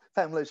middle-class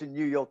families in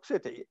New York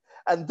City.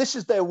 And this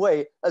is their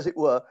way, as it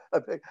were.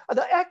 And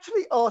I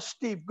actually asked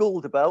Steve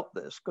Gould about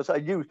this because I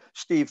knew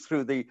Steve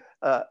through the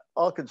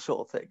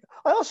Arkansas thing.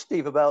 I asked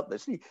Steve about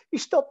this. He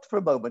stopped for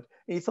a moment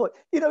and he thought,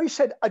 he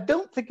said, I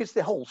don't think it's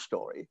the whole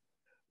story.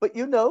 But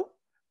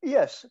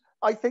yes,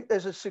 I think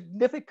there's a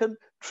significant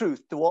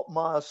truth to what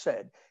Meyer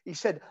said. He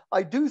said,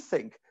 I do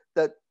think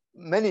that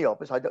many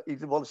of us, I don't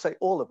even want to say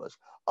all of us,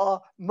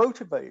 are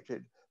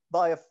motivated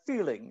by a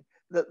feeling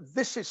that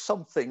this is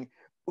something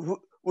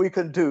we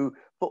can do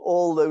for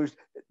all those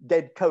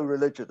dead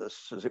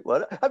co-religionists, as it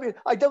were. I mean,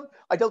 I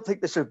don't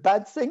think this is a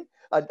bad thing.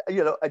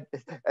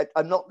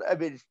 I'm not. I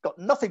mean, it's got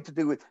nothing to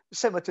do with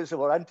Semitism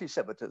or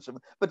anti-Semitism.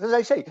 But as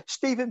I say,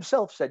 Steve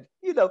himself said,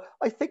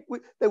 I think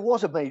there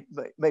was a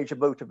major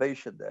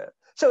motivation there.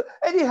 So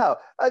anyhow,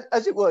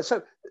 as it were,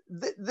 so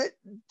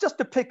just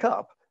to pick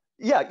up.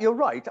 Yeah, you're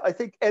right. I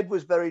think Ed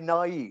was very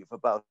naive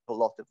about a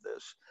lot of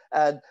this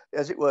and,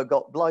 as it were,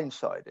 got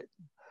blindsided.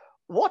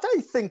 What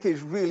I think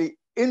is really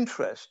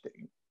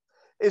interesting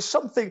is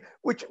something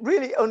which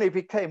really only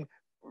became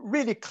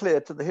really clear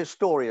to the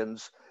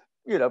historians,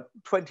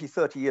 20,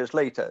 30 years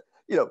later,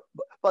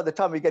 by the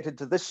time we get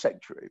into this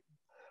century,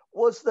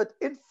 was that,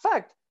 in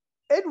fact,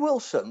 Ed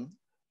Wilson,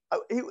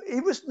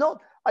 he was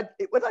not,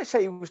 when I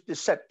say he was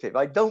deceptive,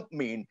 I don't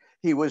mean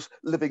he was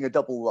living a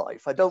double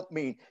life. I don't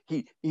mean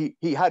he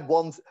had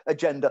one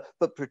agenda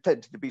but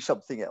pretended to be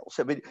something else.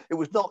 I mean, it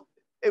was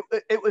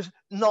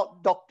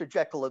not Dr.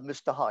 Jekyll and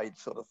Mr. Hyde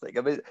sort of thing.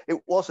 I mean,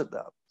 it wasn't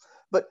that.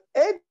 But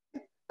Ed,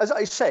 as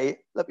I say,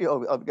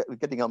 I'm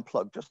getting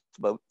unplugged just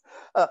a moment.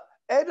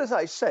 Ed, as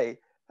I say,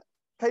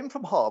 came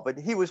from Harvard.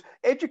 He was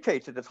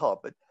educated at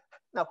Harvard.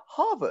 Now,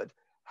 Harvard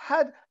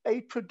had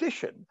a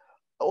tradition,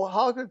 or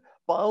Harvard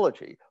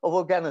biology, of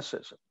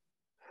organicism.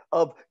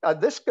 And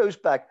this goes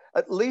back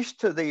at least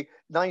to the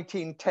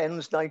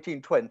 1910s,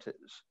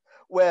 1920s,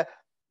 where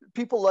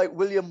people like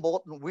William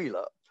Morton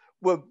Wheeler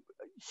were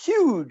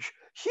huge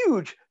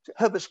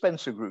Herbert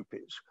Spencer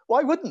groupies.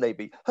 Why wouldn't they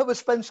be? Herbert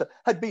Spencer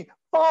had been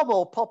far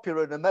more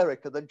popular in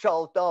America than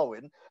Charles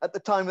Darwin at the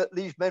time that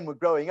these men were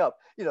growing up,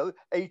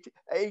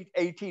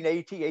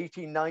 1880,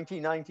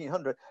 1890,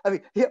 1900. I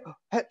mean,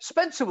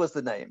 Spencer was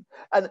the name.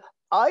 And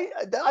I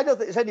don't think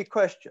there's any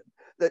question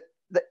that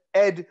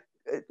Ed,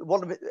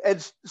 one of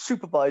Ed's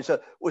supervisor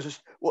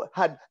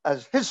had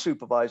as his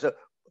supervisor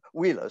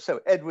Wheeler. So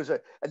Ed was an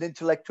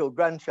intellectual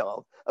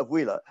grandchild of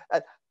Wheeler.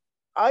 And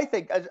I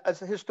think, as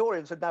the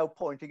historians are now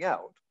pointing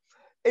out,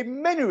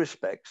 in many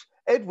respects,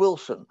 Ed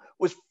Wilson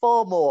was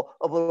far more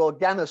of an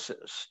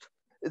organicist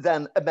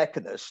than a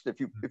mechanist, if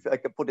I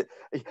could put it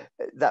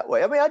that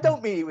way. I mean, I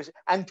don't mean he was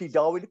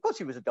anti-Darwin. Of course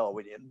he was a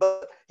Darwinian,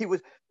 but he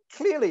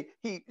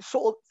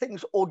saw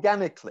things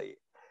organically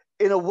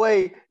in a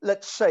way,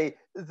 let's say,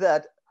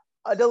 that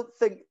I don't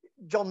think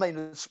John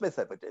Maynard Smith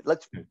ever did.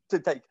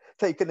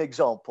 Take an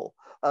example.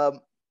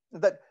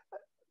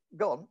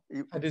 Go on.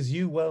 And as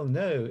you well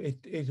know,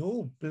 it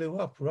all blew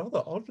up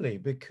rather oddly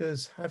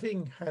because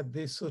having had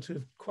this sort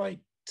of quite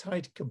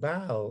tight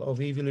cabal of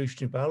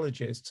evolutionary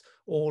biologists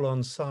all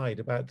on side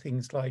about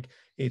things like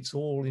it's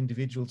all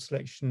individual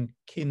selection,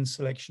 kin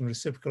selection,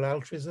 reciprocal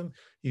altruism.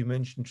 You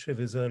mentioned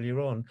Trivers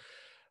earlier on,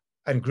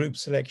 and group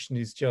selection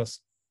is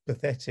just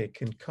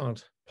pathetic and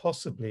can't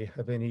possibly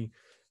have any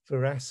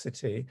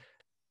veracity.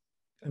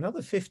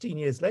 Another 15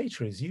 years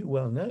later, as you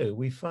well know,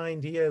 we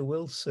find E.O.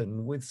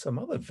 Wilson with some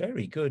other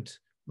very good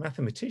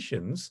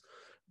mathematicians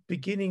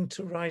beginning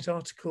to write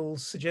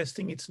articles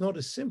suggesting it's not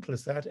as simple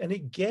as that. And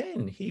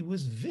again, he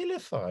was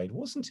vilified,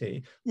 wasn't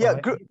he? Yeah,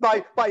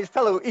 by his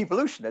fellow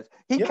evolutionists.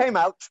 He came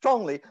out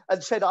strongly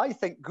and said, I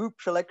think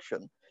group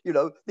selection,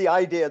 the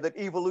idea that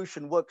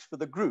evolution works for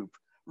the group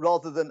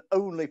rather than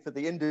only for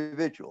the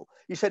individual.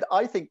 He said,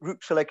 I think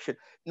group selection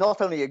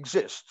not only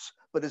exists,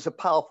 but is a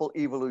powerful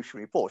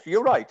evolutionary force.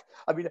 You're right.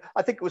 I mean,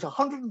 I think it was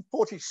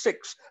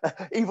 146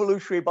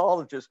 evolutionary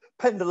biologists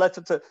penned a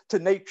letter to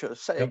Nature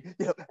saying,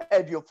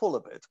 Ed, you're full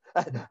of it.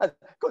 And of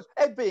course,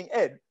 Ed being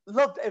Ed,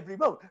 loved every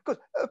moment.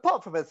 Because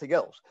apart from anything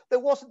else, there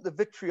wasn't the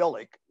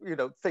vitriolic,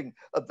 thing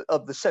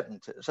of the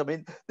 70s. I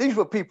mean, these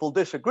were people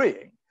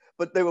disagreeing.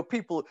 But there were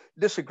people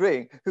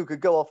disagreeing who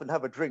could go off and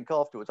have a drink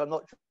afterwards. I'm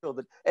not sure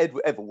that Ed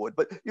ever would,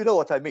 but you know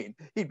what I mean.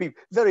 He'd be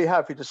very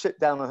happy to sit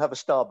down and have a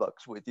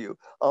Starbucks with you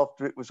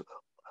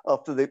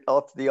after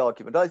the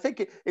argument. I think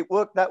it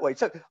worked that way.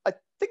 So I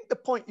think the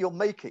point you're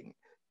making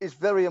is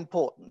very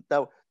important.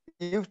 Now,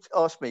 you've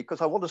asked me,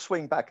 because I want to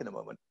swing back in a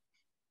moment.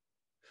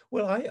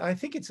 Well, I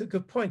think it's a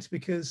good point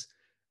because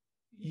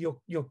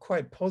you're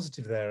quite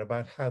positive there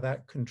about how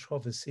that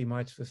controversy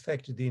might have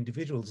affected the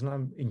individuals, and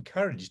I'm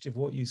encouraged of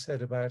what you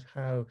said about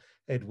how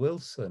Ed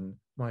Wilson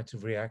might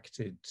have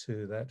reacted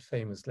to that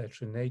famous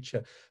letter in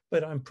Nature.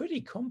 But I'm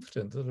pretty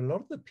confident that a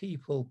lot of the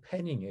people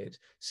penning it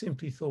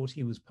simply thought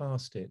he was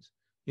past it.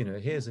 You know,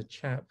 here's a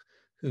chap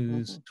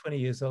who's 20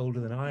 years older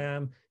than I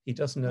am. He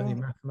doesn't know any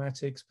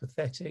mathematics,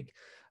 pathetic.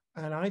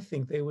 And I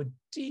think they were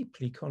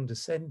deeply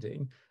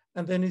condescending.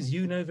 And then, as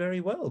you know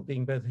very well,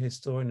 being both a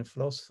historian and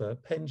philosopher,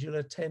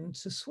 pendula tend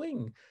to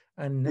swing.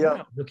 And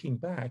now, looking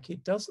back,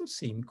 it doesn't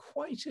seem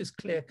quite as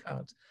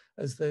clear-cut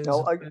as those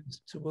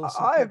opposed to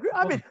Wilson. I agree.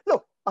 I mean,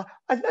 look,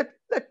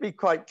 let me be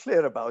quite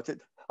clear about it.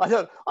 I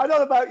don't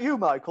know about you,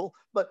 Michael,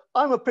 but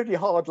I'm a pretty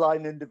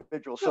hardline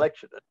individual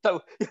selectionist.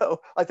 So, you know,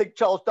 I think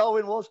Charles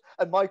Darwin was,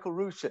 and Michael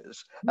Ruse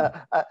is.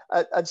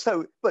 And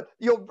so, but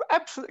you're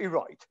absolutely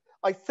right.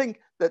 I think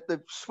that the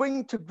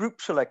swing to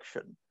group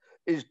selection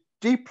is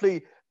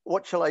deeply,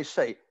 what shall I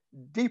say,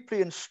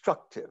 deeply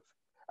instructive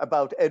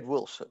about Ed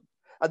Wilson.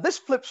 And this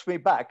flips me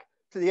back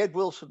to the Ed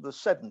Wilson of the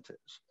 70s,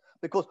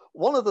 because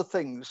one of the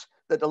things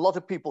that a lot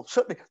of people,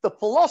 certainly the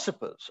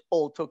philosophers,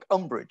 all took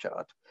umbrage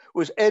at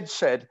was Ed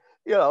said,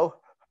 you know,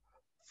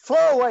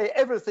 throw away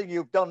everything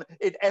you've done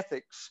in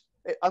ethics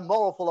and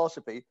moral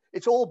philosophy.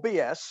 It's all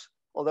BS.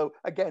 Although,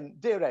 again,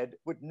 dear Ed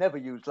would never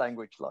use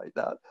language like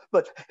that.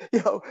 But,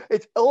 you know,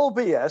 it's all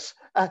BS.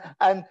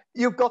 And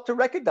you've got to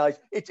recognize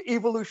it's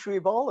evolutionary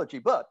biology.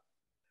 But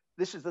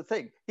this is the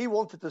thing. He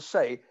wanted to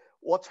say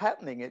what's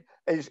happening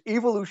is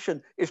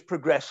evolution is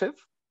progressive.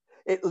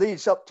 It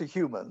leads up to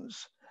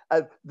humans.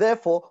 And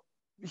therefore,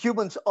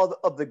 humans are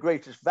of the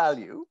greatest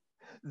value.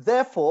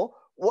 Therefore,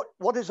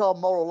 what is our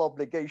moral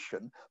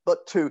obligation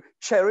but to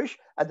cherish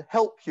and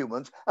help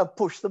humans and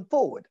push them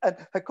forward? And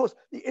of course,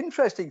 the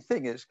interesting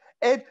thing is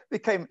Ed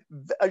became,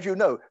 as you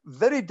know,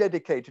 very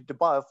dedicated to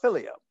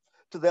biophilia,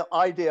 to the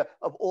idea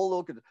of all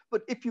organisms.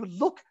 But if you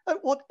look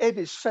at what Ed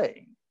is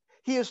saying,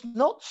 he is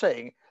not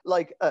saying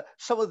like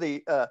some of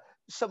the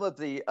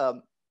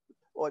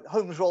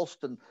Holmes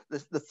Ralston,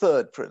 the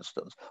third, for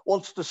instance,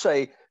 wants to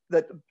say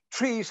that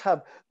trees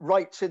have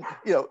rights in,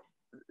 you know,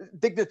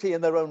 dignity in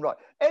their own right.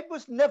 Ed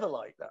was never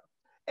like that.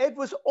 Ed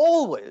was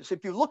always,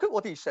 if you look at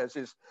what he says,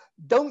 is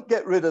don't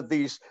get rid of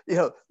these, you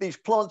know, these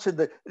plants in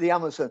the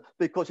Amazon,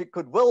 because it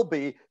could well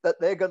be that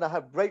they're going to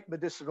have great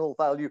medicinal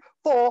value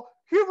for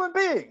human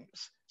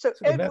beings. So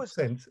in that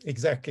sense,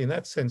 exactly in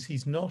that sense,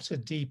 he's not a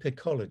deep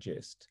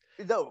ecologist.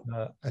 No.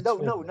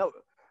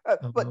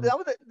 But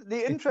now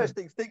the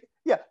interesting thing,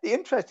 the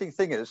interesting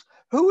thing is,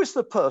 who is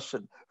the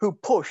person who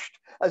pushed,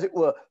 as it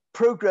were,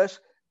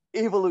 progress,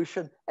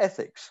 evolution,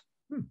 ethics?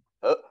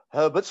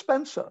 Herbert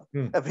Spencer.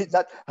 I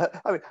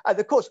mean, and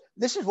of course,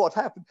 this is what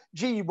happened.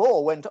 G.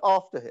 Moore went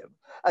after him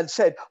and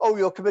said, "Oh,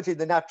 you're committing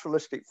the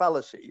naturalistic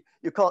fallacy.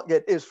 You can't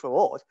get is from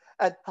ought."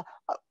 And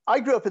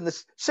I grew up in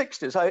the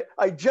 60s.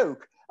 I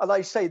joke and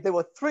I say there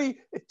were three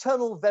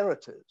eternal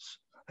verities.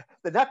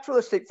 The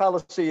naturalistic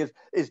fallacy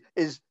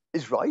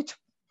is right.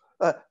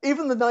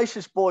 Even the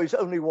nicest boys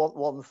only want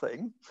one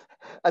thing,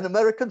 and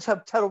Americans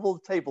have terrible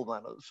table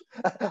manners.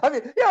 I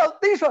mean, you know,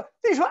 these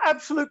were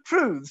absolute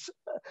truths.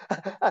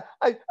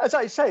 As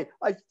I say,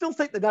 I still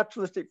think the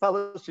naturalistic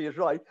fallacy is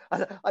right,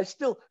 and I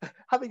still,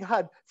 having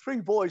had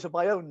three boys of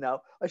my own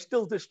now, I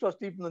still distrust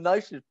even the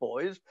nicest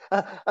boys.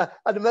 And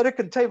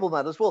American table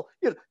manners, well,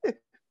 you know,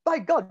 by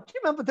God, do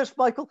you remember this,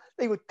 Michael?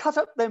 They would cut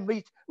up their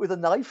meat with a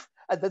knife,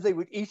 and then they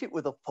would eat it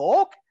with a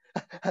fork.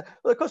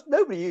 Well, of course,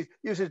 nobody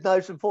uses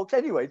knives and forks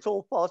anyway. It's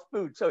all fast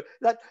food, so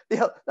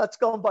that's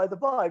gone by the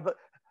by. But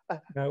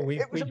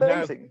it was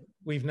amazing.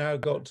 We've now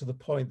got to the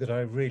point that I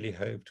really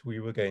hoped we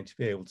were going to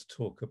be able to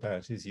talk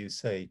about, as you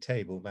say,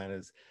 table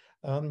manners.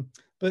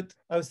 But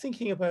I was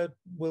thinking about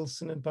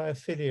Wilson and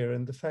biophilia,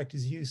 and the fact,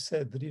 as you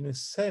said, that in a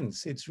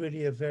sense it's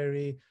really a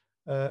very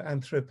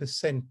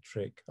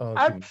anthropocentric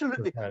argument.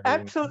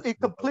 Absolutely,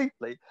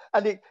 completely.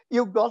 And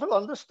you've got to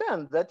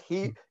understand that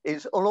he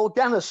is an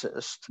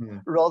organicist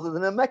rather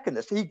than a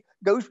mechanist. He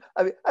goes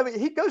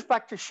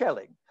back to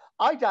Schelling.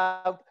 I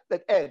doubt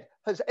that Ed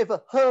has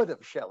ever heard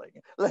of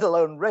Schelling, let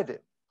alone read him.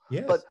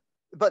 Yes.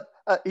 But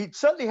he'd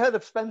certainly heard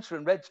of Spencer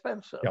and read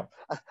Spencer. Yeah.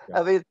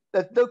 I mean,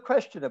 there's no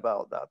question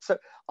about that. So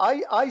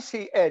I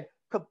see Ed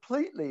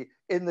completely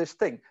in this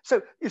thing.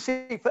 So you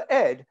see, for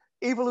Ed,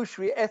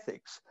 evolutionary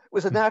ethics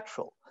was a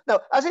natural.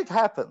 Now, as it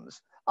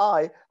happens,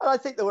 and I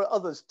think there were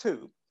others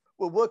too,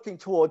 were working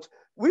towards,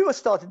 we were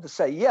starting to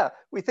say, yeah,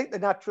 we think the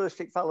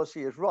naturalistic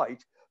fallacy is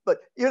right, but,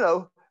 you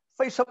know,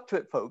 face up to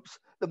it, folks.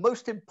 The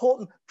most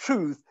important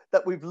truth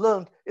that we've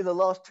learned in the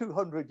last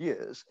 200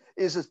 years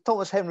is, as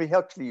Thomas Henry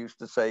Huxley used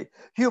to say,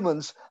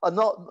 humans are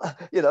not,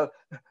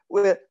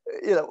 we're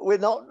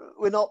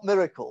not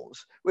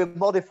miracles. We're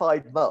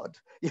modified mud.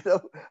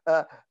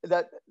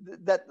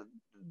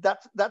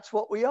 That's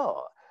what we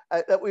are.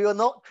 That we were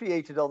not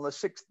created on the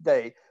sixth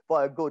day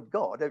by a good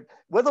God.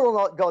 Whether or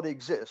not God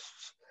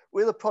exists,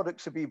 we're the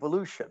products of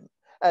evolution.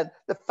 And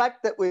the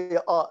fact that we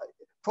are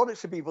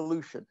products of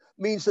evolution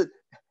means that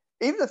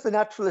even if the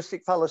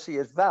naturalistic fallacy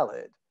is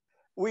valid,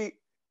 we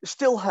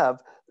still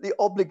have the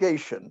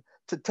obligation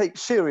to take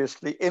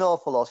seriously in our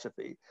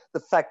philosophy the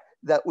fact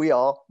that we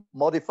are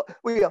modified.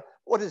 We are,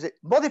 what is it?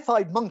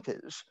 Modified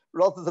monkeys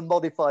rather than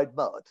modified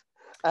mud.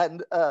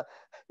 And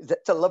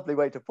that's a lovely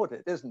way to put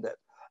it, isn't it?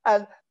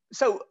 And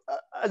so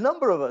a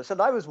number of us,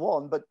 and I was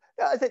one, but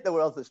I think there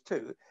were others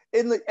too,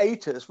 in the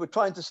 80s were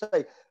trying to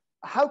say,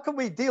 how can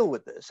we deal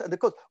with this? And of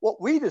course,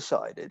 what we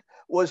decided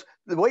was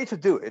the way to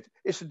do it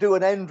is to do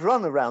an end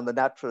run around the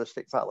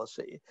naturalistic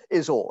fallacy,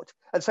 is ought,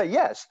 and say,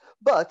 yes,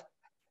 but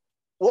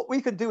what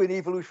we can do in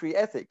evolutionary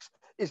ethics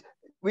is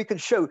we can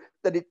show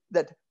that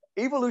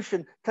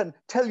evolution can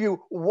tell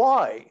you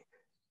why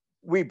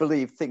we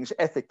believe things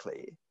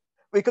ethically.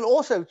 We can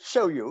also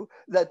show you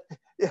that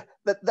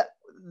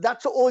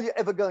that's all you're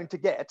ever going to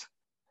get.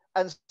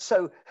 And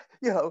so,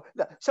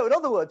 so in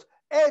other words,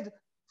 Ed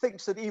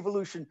thinks that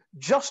evolution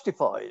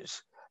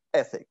justifies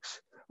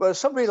ethics, whereas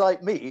somebody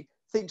like me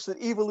thinks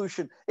that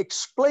evolution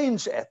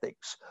explains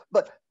ethics,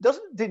 but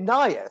doesn't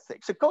deny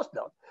ethics, of course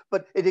not,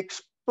 but it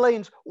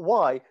explains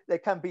why there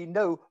can be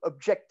no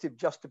objective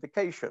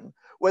justification,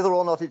 whether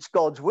or not it's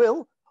God's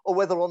will or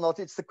whether or not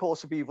it's the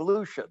course of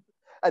evolution.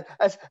 And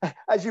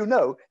as you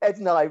know, Ed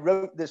and I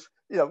wrote this,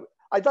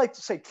 I'd like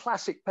to say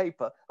classic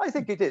paper. I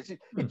think it is.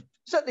 It's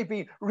certainly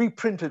been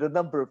reprinted a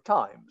number of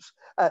times.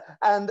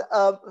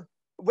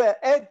 Where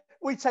Ed,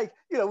 we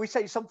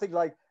say something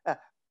like,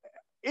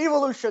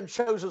 evolution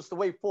shows us the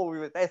way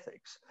forward with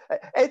ethics.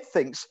 Ed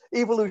thinks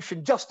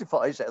evolution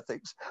justifies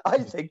ethics. I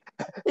think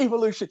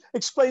evolution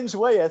explains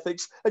away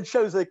ethics and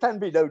shows there can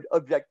be no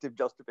objective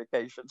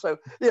justification. So,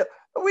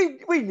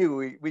 we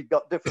knew we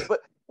got different,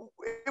 but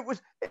it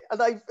was,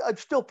 and I'm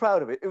still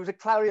proud of it. It was a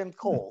clarion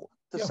call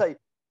to say,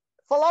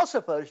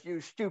 philosophers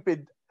use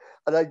stupid,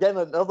 and again,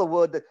 another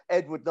word that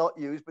Ed would not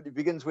use, but it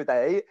begins with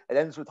A, it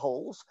ends with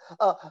holes.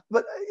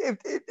 But,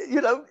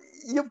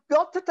 you've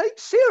got to take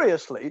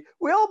seriously,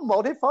 we are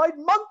modified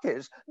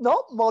monkeys,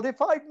 not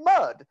modified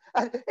mud.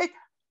 And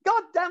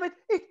God damn it,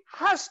 it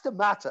has to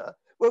matter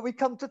when we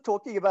come to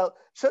talking about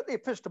certainly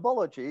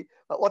epistemology,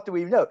 but what do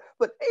we know?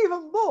 But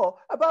even more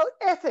about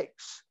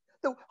ethics,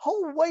 the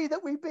whole way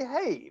that we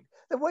behave,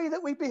 the way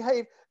that we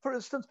behave, for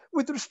instance,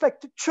 with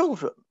respect to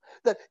children,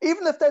 that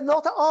even if they're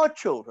not our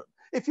children,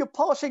 if you're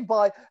passing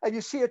by and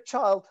you see a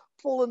child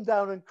fallen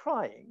down and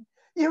crying,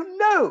 you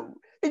know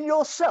in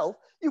yourself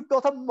you've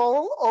got a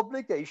moral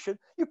obligation.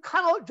 You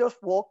cannot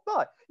just walk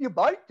by. You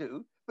might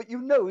do, but you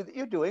know that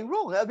you're doing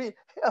wrong. I mean,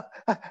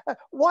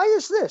 why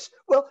is this?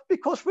 Well,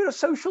 because we're a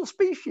social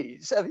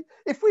species. I mean,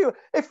 if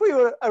we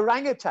were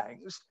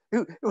orangutans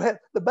who had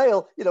the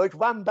male, it's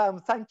wham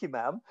bam, thank you,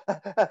 ma'am,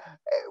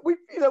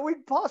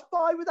 we'd pass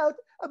by without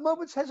a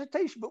moment's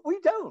hesitation, but we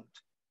don't.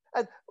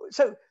 And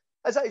so,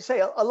 as I say,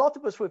 a lot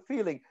of us were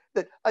feeling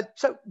that.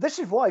 So this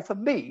is why, for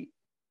me,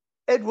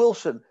 Ed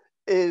Wilson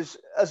is,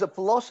 as a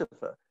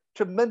philosopher,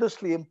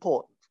 tremendously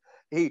important.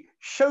 He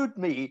showed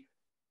me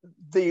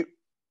the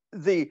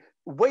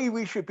way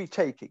we should be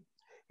taking.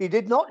 He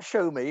did not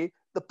show me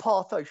the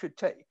path I should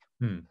take,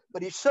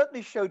 but he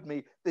certainly showed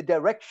me the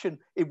direction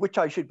in which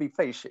I should be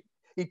facing.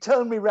 He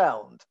turned me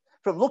round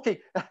from looking,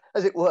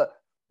 as it were,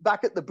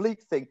 back at the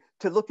bleak thing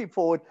to looking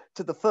forward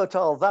to the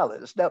fertile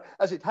valleys. Now,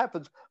 as it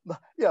happens,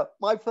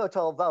 my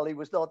fertile valley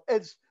was not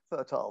Ed's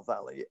fertile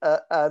valley.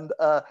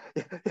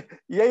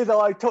 Yea,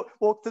 though I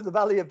walk through the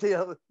valley of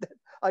death,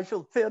 I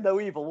shall fear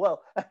no evil.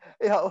 Well,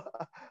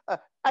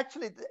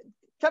 actually,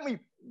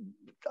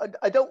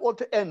 I don't want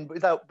to end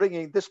without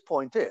bringing this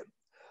point in.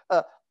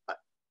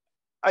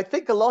 I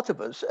think a lot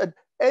of us, and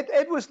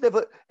Ed was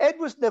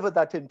never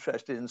that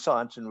interested in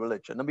science and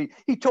religion. I mean,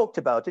 he talked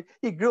about it.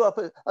 He grew up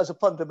as a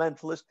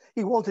fundamentalist.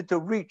 He wanted to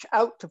reach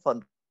out to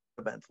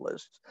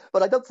fundamentalists,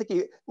 but I don't think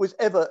he was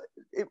ever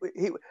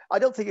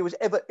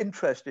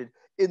interested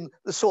in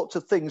the sorts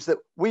of things that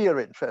we are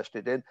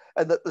interested in,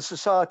 and that the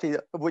society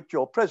of which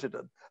you're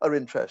president are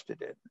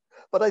interested in.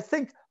 But I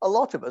think a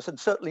lot of us, and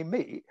certainly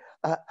me,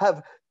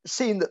 have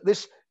seen that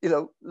this,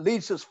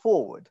 leads us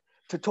forward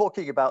to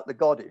talking about the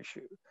God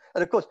issue.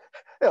 And of course,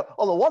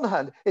 on the one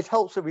hand, it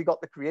helps that we got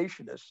the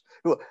creationists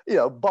who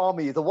are,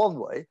 balmy the one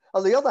way.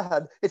 On the other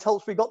hand, it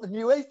helps we got the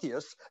new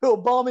atheists who are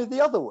balmy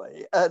the other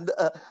way. And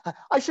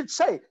I should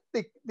say,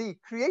 the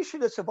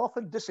creationists have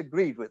often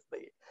disagreed with me,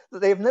 that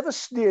they have never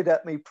sneered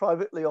at me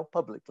privately or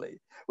publicly.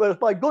 Whereas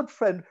my good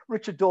friend,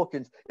 Richard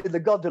Dawkins, in The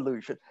God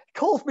Delusion,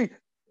 calls me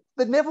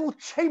the Neville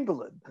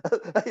Chamberlain.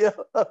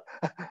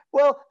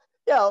 Well,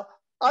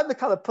 I'm the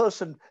kind of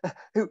person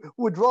who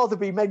would rather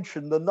be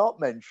mentioned than not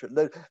mentioned.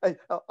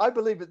 I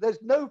believe that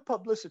there's no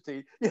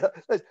publicity,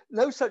 there's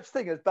no such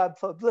thing as bad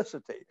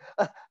publicity.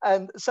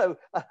 And so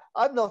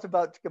I'm not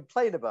about to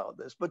complain about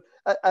this, but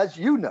as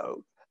you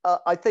know,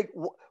 I think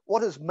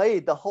what has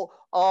made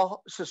our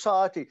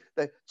society,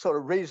 the sort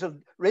of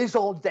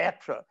raison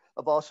d'etre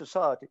of our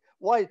society,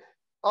 why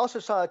our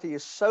society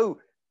is so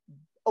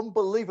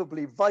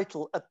unbelievably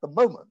vital at the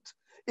moment,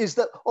 is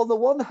that on the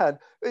one hand,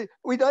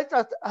 we don't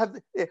have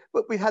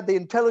we had the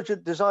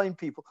intelligent design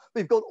people.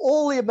 We've got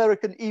all the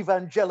American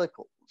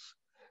evangelicals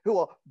who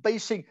are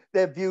basing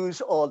their views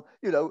on,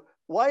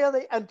 why are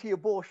they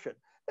anti-abortion?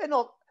 They're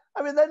not.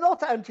 I mean, they're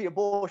not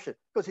anti-abortion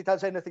because it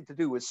has anything to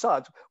do with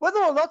science.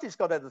 Whether or not it's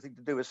got anything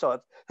to do with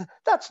science,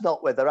 that's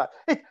not where they're at.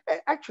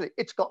 Actually,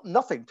 it's got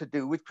nothing to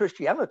do with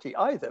Christianity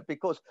either,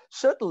 because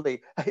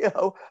certainly,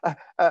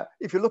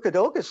 if you look at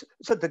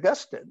St.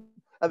 Augustine,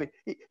 I mean,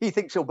 he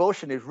thinks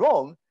abortion is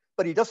wrong,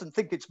 but he doesn't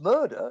think it's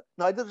murder.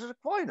 Neither does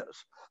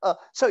Aquinas.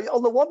 So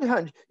on the one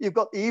hand, you've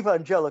got the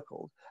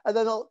evangelicals, and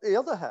then on the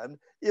other hand,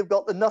 you've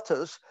got the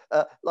nutters,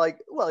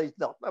 he's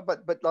not,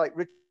 but like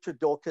Richard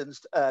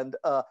Dawkins and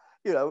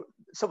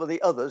some of the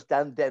others,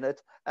 Dan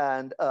Dennett,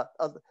 and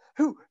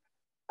who,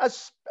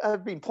 as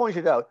have been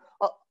pointed out,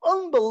 are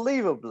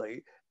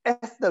unbelievably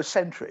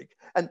ethnocentric,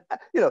 and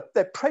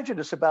their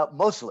prejudice about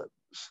Muslims.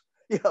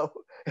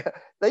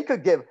 They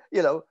could give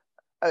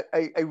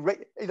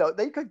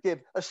they could give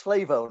a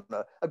slave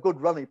owner a good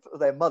run for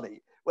their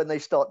money when they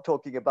start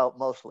talking about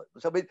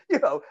Muslims. I mean,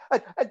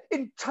 and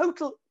in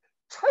total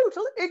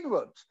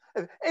ignorance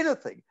of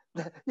anything,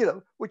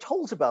 which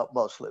holds about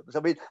Muslims. I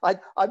mean,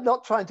 I'm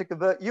not trying to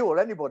convert you or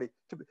anybody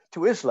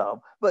to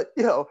Islam, but,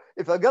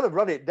 if I'm going to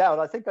run it down,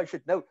 I think I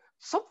should know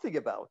something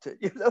about it,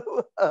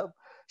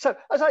 So,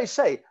 as I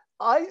say,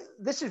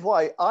 this is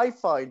why I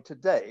find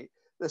today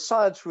the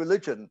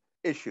science-religion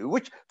issue,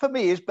 which for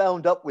me is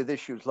bound up with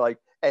issues like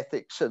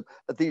ethics and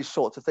these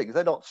sorts of things.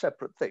 They're not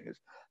separate things.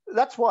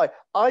 That's why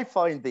I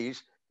find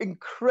these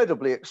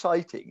incredibly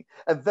exciting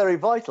and very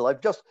vital.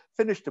 I've just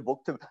finished a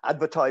book to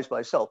advertise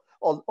myself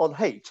on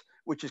hate,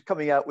 which is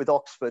coming out with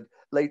Oxford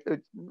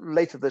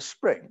later this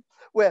spring,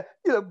 where,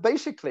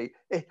 basically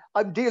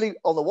I'm dealing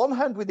on the one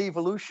hand with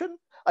evolution.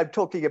 I'm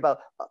talking about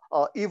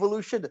our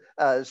evolution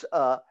as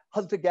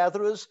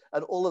hunter-gatherers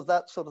and all of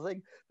that sort of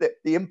thing,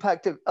 the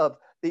impact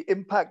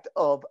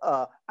of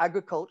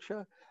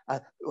agriculture,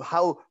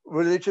 how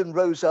religion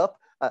rose up,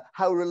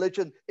 how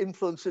religion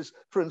influences,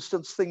 for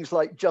instance, things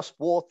like just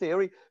war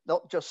theory,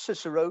 not just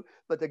Cicero,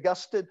 but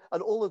Augustine,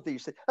 and all of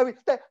these things. I mean,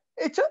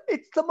 it's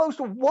the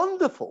most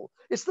wonderful,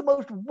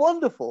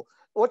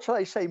 what shall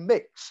I say,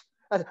 mix.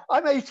 And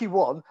I'm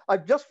 81,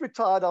 I've just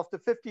retired after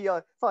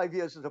 55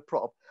 years as a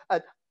prop,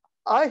 and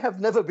I have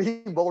never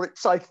been more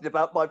excited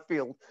about my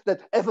field than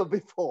ever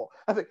before.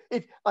 I mean,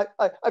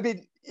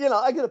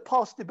 I'm going to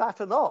pass the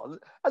baton on,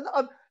 and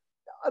I'm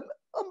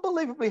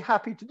unbelievably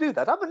happy to do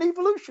that. I'm an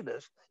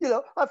evolutionist.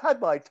 I've had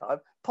my time.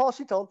 Pass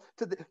it on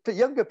to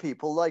younger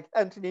people like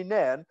Anthony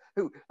Nairn,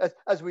 who,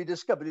 as we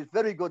discovered, is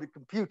very good at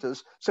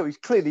computers, so he's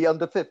clearly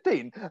under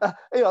 15.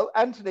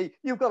 Anthony,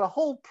 you've got a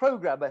whole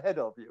program ahead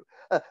of you.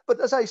 But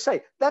as I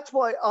say, that's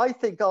why I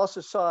think our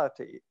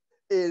society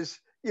is,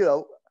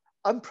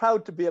 I'm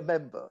proud to be a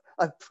member.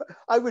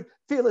 I would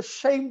feel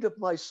ashamed of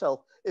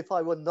myself if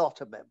I were not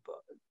a member.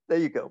 There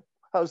you go.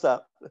 How's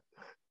that?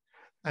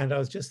 And I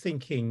was just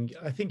thinking,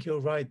 I think you're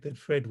right that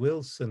Fred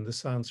Wilson, the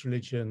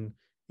science-religion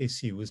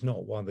issue was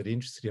not one that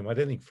interested him. I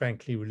don't think,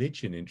 frankly,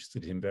 religion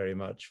interested him very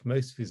much.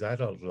 Most of his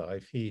adult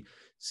life, he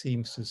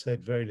seems to have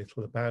said very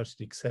little about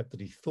it, except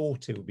that he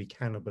thought it would be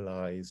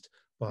cannibalized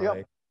by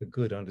a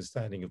good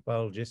understanding of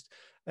biologists.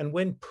 And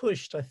when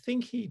pushed, I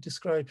think he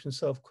described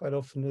himself quite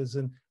often as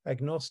an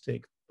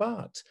agnostic,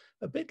 but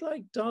a bit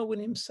like Darwin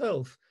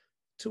himself,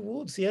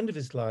 towards the end of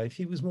his life,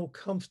 he was more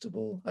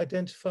comfortable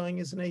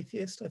identifying as an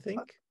atheist, I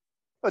think.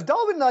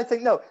 Darwin, I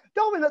think, no.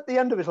 Darwin, at the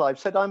end of his life,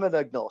 said, I'm an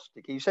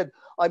agnostic. He said,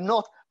 I'm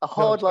not a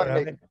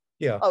hardline.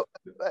 Yeah. Oh,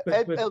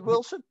 Ed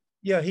Wilson?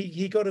 Yeah,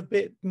 he got a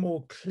bit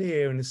more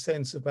clear in a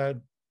sense about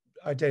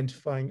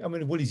identifying. I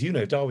mean, well, as you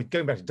know, Darwin,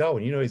 going back to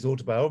Darwin, his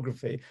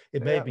autobiography,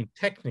 it may have been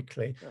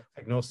technically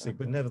agnostic,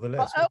 but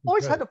nevertheless. I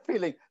always had a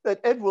feeling that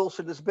Ed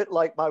Wilson is a bit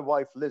like my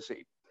wife,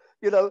 Lizzie.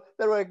 There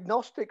are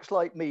agnostics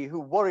like me who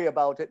worry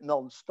about it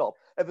non-stop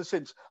ever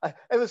since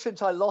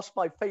I lost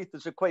my faith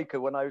as a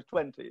Quaker when I was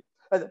 20.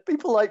 And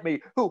people like me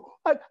who,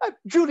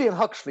 Julian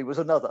Huxley was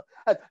another,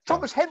 and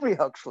Thomas Henry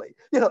Huxley,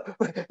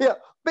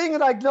 being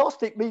an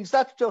agnostic means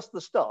that's just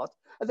the start.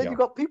 And then you've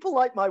got people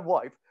like my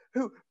wife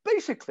who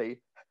basically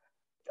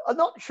are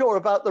not sure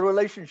about the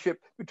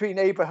relationship between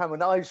Abraham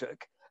and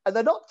Isaac, and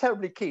they're not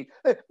terribly keen.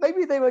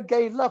 Maybe they were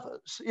gay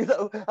lovers,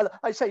 and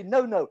I say,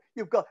 no,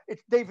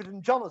 it's David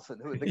and Jonathan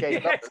who are the gay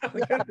lovers.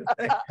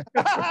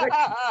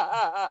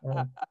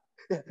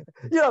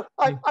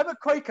 I'm a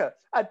Quaker,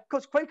 and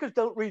because Quakers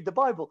don't read the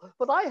Bible,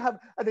 but I have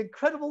an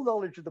incredible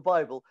knowledge of the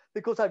Bible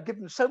because I've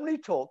given so many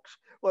talks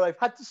where I've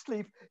had to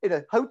sleep in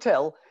a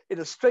hotel in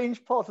a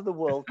strange part of the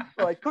world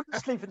where I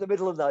couldn't sleep in the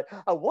middle of the night.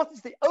 And what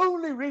is the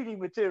only reading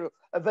material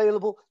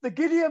available? The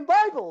Gideon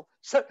Bible.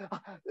 So,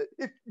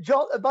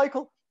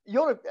 Michael,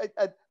 you're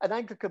an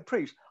Anglican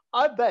priest.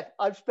 I bet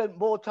I've spent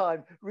more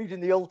time reading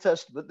the Old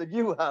Testament than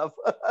you have.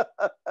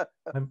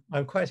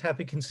 I'm quite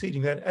happy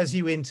conceding that. As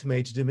you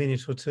intimated a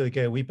minute or two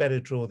ago, we better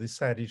draw this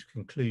saddish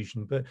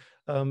conclusion. But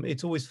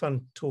it's always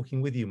fun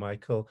talking with you,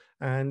 Michael.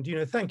 And,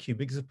 thank you,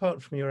 because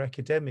apart from your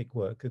academic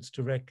work that's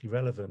directly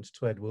relevant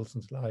to Ed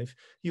Wilson's life,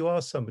 you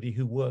are somebody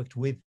who worked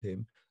with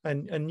him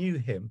and knew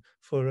him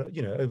for,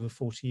 over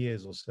 40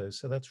 years or so.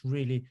 So that's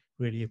really,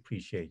 really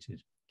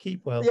appreciated.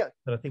 Keep well, yeah.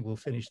 but I think we'll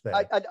finish there.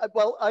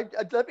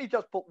 Let me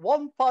just put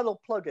one final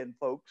plug in,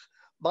 folks.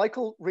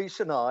 Michael, Reiss,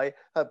 and I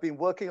have been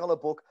working on a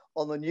book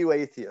on the new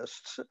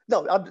atheists.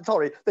 No, I'm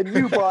sorry, the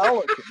new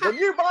biology. The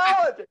new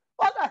biology.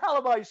 What the hell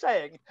am I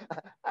saying?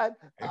 And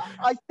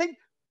I think,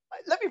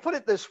 let me put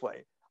it this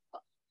way.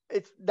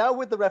 It's now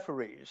with the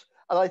referees.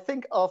 And I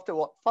think after,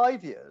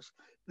 5 years,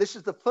 this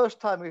is the first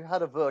time we've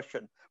had a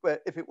version where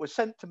if it was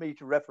sent to me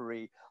to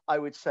referee, I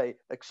would say,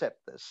 accept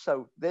this.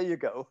 So there you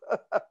go.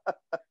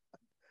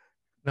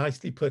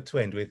 Nicely put to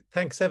end with.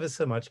 Thanks ever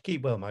so much.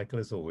 Keep well, Michael,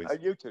 as always.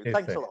 You too. Cheers,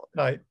 Thanks a lot.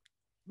 Bye.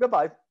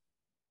 Goodbye.